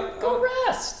go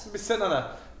rest. Be sitting on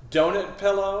a donut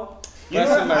pillow,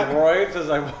 resting my roids as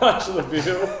I watch The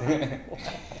View.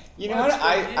 You know what?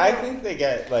 I think they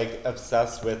get like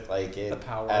obsessed with like it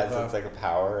it's like a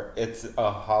power. It's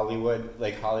a Hollywood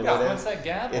Yeah, she wants that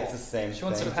gavel. It's the same thing. She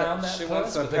wants to pound that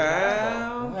post with a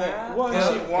gavel.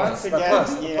 Well, she wants to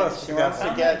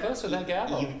get post with that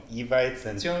gavel. Evites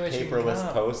and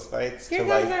paperless post fights. You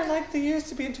guys aren't like they used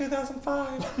to be in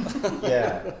 2005.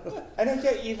 Yeah, I don't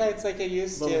get Evites like I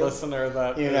used to. The listener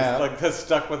that has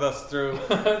stuck with us through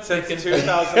since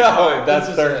 2005. Oh,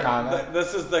 that's their comment.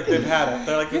 This is like they've had it.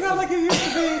 They're like, you're not like you used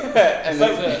to be.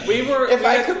 And we were. If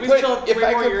I could put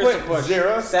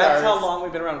 0 stars. That's how long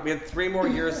we've been around. We had 3 more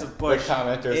years of Bush.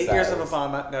 8 years of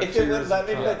Obama. Now if it would let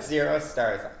me put 0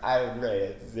 stars, I would rate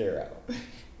it 0.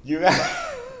 You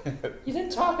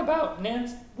didn't talk about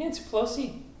Nancy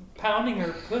Pelosi pounding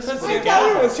her pussy. I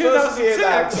thought it was supposed to be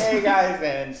about gay guys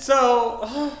and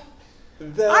so.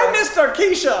 I missed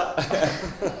Arkesha.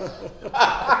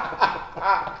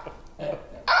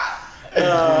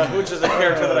 Which is a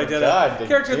character that I did. A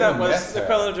character that was the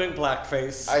equivalent of doing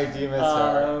blackface. I do miss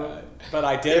her. But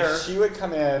I did her. If she would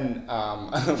come in...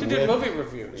 she did movie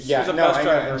reviews. Yeah, she was a bus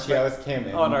driver. And she always came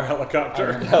in. On our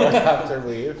helicopter.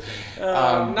 Leave.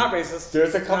 Not racist.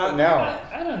 There's a couple...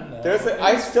 I don't know.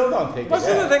 I still don't think most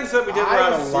of the things that we did were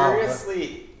out of love.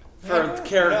 Seriously... For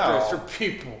characters, for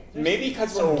people. Maybe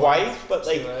because we're white, but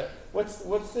like... What's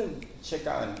the chick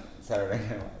on Saturday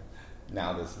Night Live?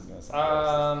 Now this is gonna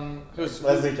sound who's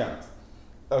Leslie Jones.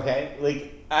 Okay,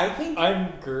 like I think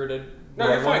I'm girded. No,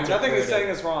 you're fine. Nothing he's saying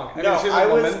is wrong. I mean, she's a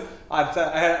woman. I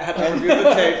had to review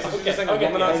the tape. So she's saying a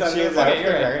woman on Saturday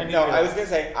Night Live. No, I was gonna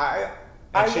say I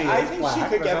think she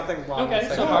could get nothing wrong. Okay,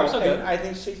 so far so good. I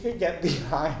think she could get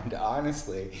behind,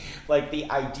 honestly, like the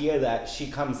idea that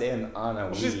she comes in on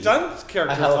a she's done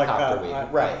characters like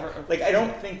that, right? Like I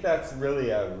don't think that's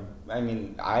really I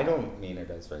mean, I don't mean it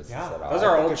as racist at all. Those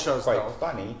are old shows, quite though.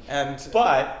 Funny,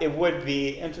 but it would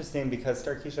be interesting because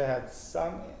Starkeisha had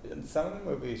in some of the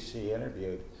movies she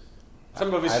interviewed. Some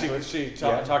movies she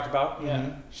talked about.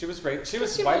 Yeah, she was great. She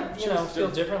was white. Feel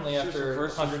differently after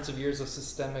hundreds of years of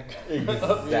systemic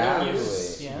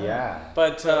abuse. Yeah.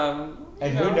 But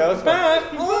and who knows?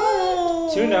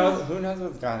 Who knows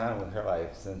what's gone on with her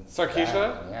life since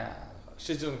Sarkeisha? Yeah,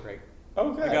 she's doing great.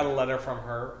 Oh, good. I got a letter from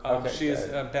her. She is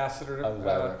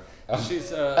ambassador.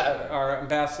 She's our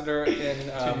ambassador in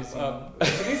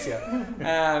Tunisia,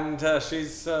 and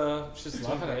she's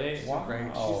loving it. She's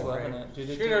great. She's loving it.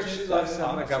 She loves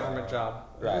having a government job.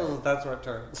 Right. That's where it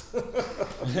turns.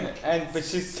 But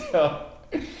she's still.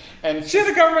 And she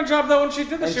had a government job though when she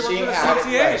did this. She worked for the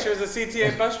CTA. Right. She was a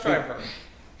CTA bus driver.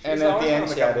 And at the end,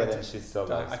 she had it, and she still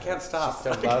loves. I can't stop. She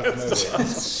still loves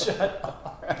movies. Shut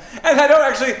up. And I don't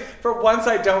actually, for once,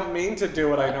 I don't mean to do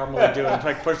what I normally do and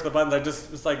like push the buttons. I just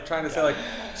was like trying to say like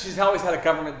she's always had a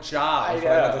government job. I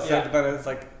know. But then it's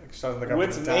like showing the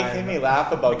government. What's making me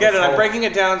laugh about? Get it? I'm breaking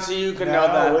it down so you can know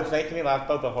that. What's making me laugh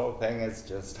about the whole thing is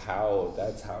just how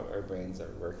our brains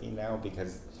are working now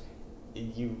because.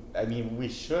 We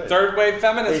should. Third wave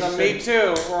feminism, me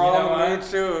too. We're all in me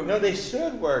too. No, they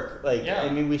should work.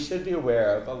 We should be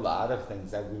aware of a lot of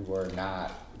things that we were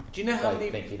not. Do you know how many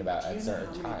thinking about at certain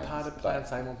times? How many potted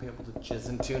plants I won't be able to jizz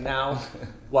into now,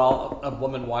 while a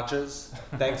woman watches,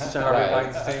 thanks to Harvey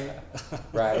Weinstein.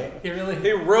 Right. He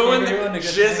ruined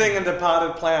jizzing into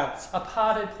potted plants. A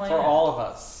potted plant for all of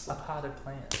us. A potted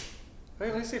plant. Wait,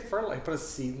 let me say fertilizer. Put a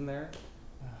seed in there.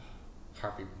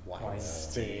 Harvey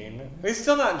Weinstein. He's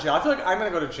still not in jail. I feel like I'm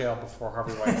going to go to jail before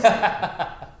Harvey Weinstein.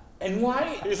 And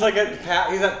why? He's like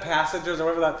he's at Passages or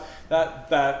whatever that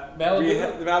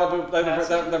Malibu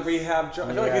the rehab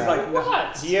joint. I feel like he's like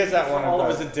what? He is at one all of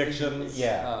his addictions.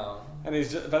 Yeah. And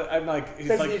he's just, but I'm like, he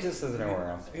just doesn't know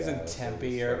where else. He's in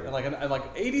Tempe or like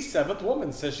 87th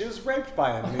woman says she was raped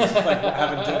by him. And he's just like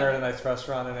having dinner at a nice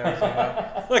restaurant in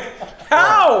Arizona. Like,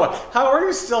 how? How are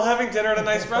you still having dinner at a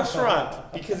nice restaurant?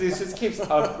 Because he just keeps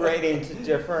upgrading to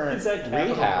different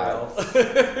rehabs.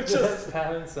 Just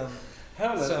having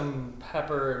some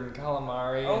pepper and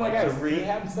calamari. Oh my god,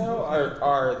 rehabs though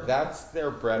are that's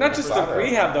their bread. Not just the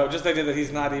rehab though, just the idea that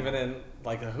he's not even in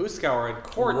like a Huskow or in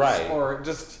court, or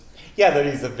just. Yeah, that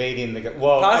he's evading the.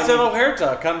 Pastel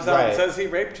Huerta comes out and says he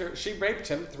raped her. She raped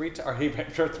him 3 times, or he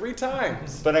raped her 3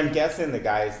 times. But I'm guessing the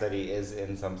guys that he is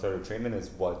in some sort of treatment is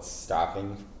what's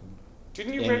stopping.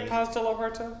 Didn't you rape Pastel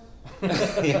Huerta?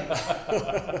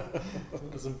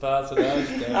 Wasn't Pastel.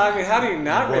 I mean, how do you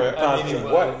not rape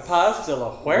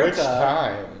Pastel Huerta? Which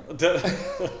time?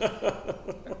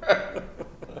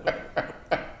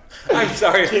 I'm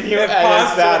sorry. Can you edit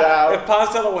that out? If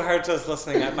Pastel Huerta is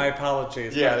listening, my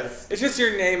apologies. Yes. It's just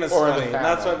your name is funny.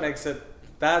 That's what makes it.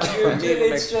 That's for me.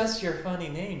 It's just your funny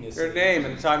name. Your name,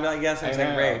 and so I'm like, yes, I'm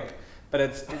saying rape, but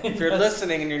it's if you're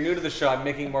listening and you're new to the show, I'm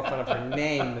making more fun of her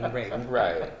name than rape.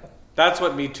 Right. That's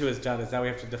what Me Too has done. Is now we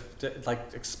have to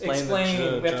explain the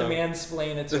joke. We have to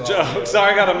mansplain it to the joke.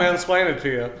 Sorry, I got to mansplain it to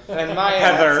you. And my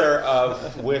answer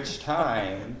of which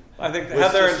time. I think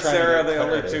Heather and Sarah are the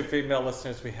only 2 female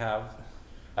listeners we have.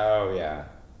 Oh yeah.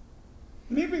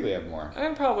 Maybe we have more.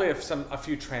 And probably a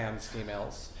few trans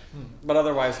females, but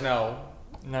otherwise no.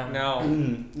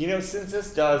 You know, since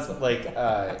this does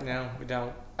no, we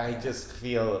don't. I just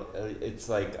feel it's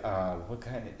like what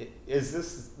kind of is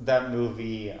this that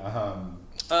movie?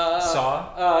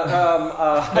 Saw.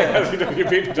 I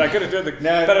could have done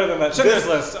better than that. Schindler's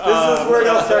List. This is where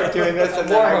you'll start doing this, and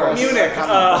then Munich.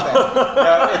 No,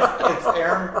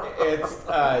 it's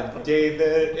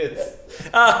David. It's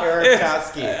Eric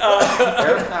Notsky.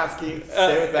 Eric Notsky.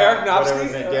 Stay with that. Eric Notsky. What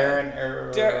was it? Darren.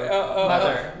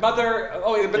 Mother.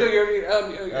 Oh, but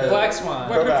you're Black Swan.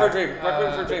 Requiem for a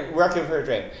Dream. Requiem for a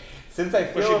Dream. Since I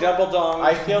feel she double donged.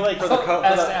 I feel like for the coat.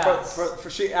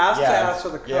 She asked to ask for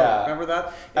the coat. Yeah. Remember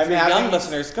that? If you're young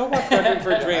listeners, go watch Requiem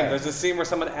for a Dream. There's a scene where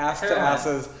someone asks to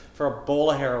asses for a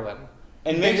bowl of heroin.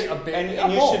 And you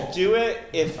should do it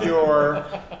if you're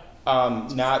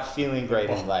not feeling great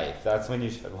in life. That's when you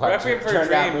should watch it. Turn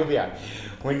that movie on.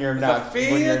 When you're not.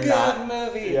 Feel good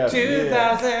movie.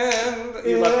 2000.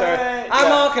 You look there. I'm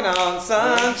walking on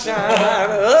sunshine.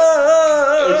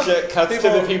 It cuts to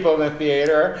the people in the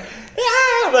theater.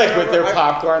 Yeah, like with their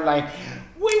popcorn, like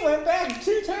we went back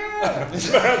 2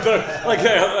 times. Like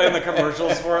in the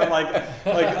commercials for it, like.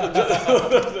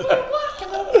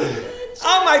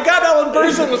 Oh my God, Ellen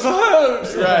Burstyn was a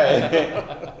host.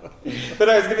 Right. But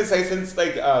I was gonna say, since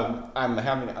I'm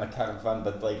having a ton of fun,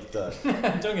 but like the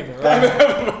don't get me wrong.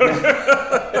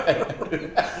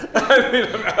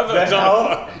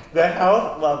 The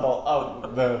health level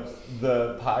of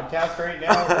the podcast right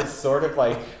now is sort of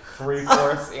like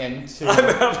 3/4 into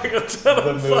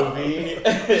the movie.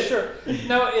 Sure.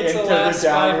 No, it's the last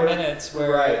 5 minutes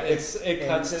where it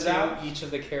cuts to each of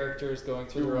the characters going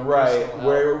through their own personal hell.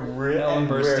 Where Ellen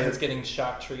Burstyn's getting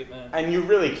shock treatment. And you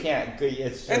really can't.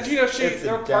 It's just, and there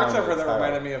were parts of her that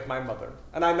reminded me of my mother.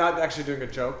 And I'm not actually doing a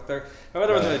joke. My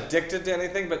mother wasn't addicted to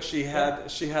anything, but she had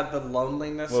the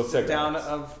loneliness down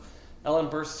of Ellen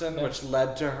Burstyn, which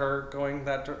led to her going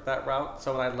that route.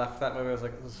 So when I left that movie, I was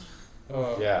like,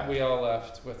 we all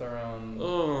left with our own.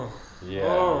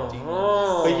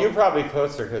 But you're probably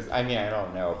closer because I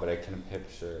don't know, but I can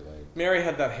picture Mary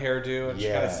had that hairdo and she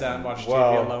kind of sat and watched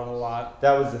TV alone a lot.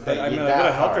 That was the thing. But,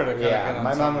 that helped her to get on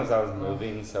my mom was always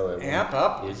moving, so it amp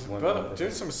up. Do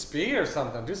some speed or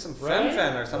something. Do some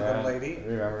fen or something, lady.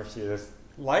 Remember she just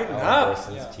lighten up.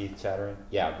 Teeth chattering.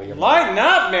 Yeah, but lighten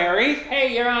up, Mary.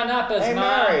 Hey, you're on uppers, hey,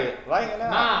 Ma. Mary, lighten up.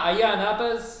 Ma, are you on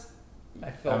uppers? I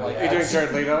feel like you're doing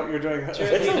Jared Leto. You're doing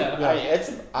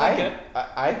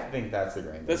I think that's a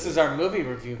great movie. This is our movie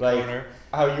review corner.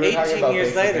 18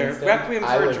 years later, Requiem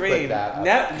for a Dream,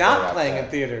 not playing in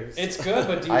theaters. It's good,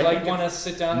 but do you want to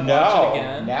sit down and watch it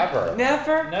again? Never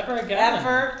again.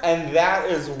 Ever. And that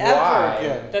is why.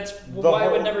 Again. That's why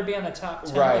it would never be on a top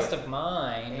 10 list of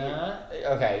mine.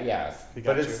 Okay, yes,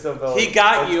 but it's still. He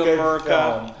got you,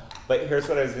 America. But here's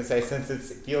what I was going to say. Since it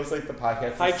feels like the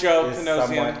podcast Hi, Joe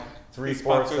Kinosian.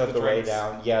 3/4 of the way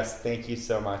down. Yes, thank you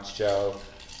so much, Joe.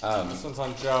 This one's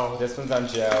on Joe.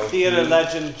 Theater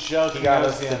legend Joe Kinosian. He got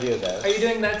us to do this. Are you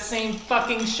doing that same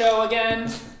fucking show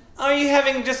again? Are you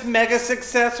having just mega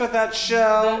success with that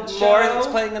show? More, it's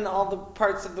playing in all the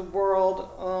parts of the world.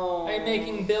 Oh. Are you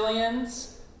making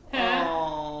billions?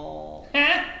 Oh.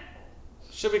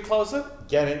 Should we close it?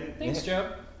 Get it? Thanks,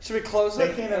 Joe. Should we close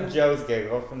it? Thinking of Joe's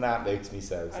giggle from that makes me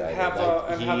so excited. And have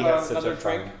another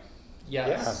drink?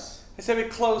 Yes. Yeah. I said we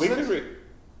close it.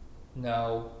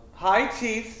 No. High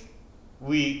teeth.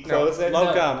 We close it.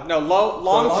 Low gum. No,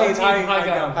 long teeth, high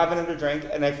gum. Have another drink,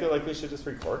 and I feel like we should just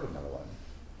record another one.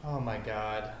 Oh my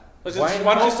god. Why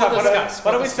don't we stop?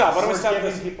 Why don't we stop? Why don't we stop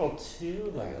this? People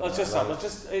too. Let's just stop. Let's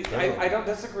just. I don't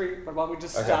disagree, but why don't we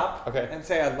just stop and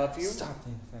say I love you? Stop.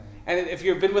 And if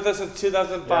you've been with us since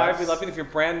 2005, we love you. If you're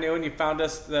brand new and you found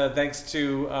us thanks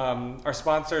to our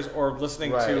sponsors or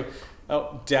listening to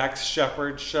Dax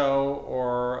Shepard's show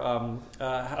or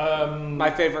My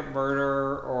Favorite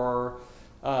Murder or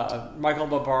Michael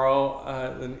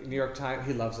Barbaro, the New York Times.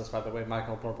 He loves us, by the way.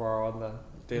 Michael Barbaro on the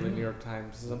Daily New York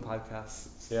Times. This is a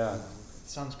podcast. Yeah.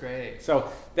 Sounds great. So,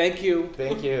 thank you.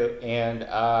 Thank you. And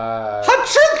go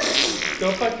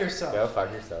fuck yourself. Go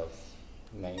fuck yourself.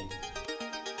 Night.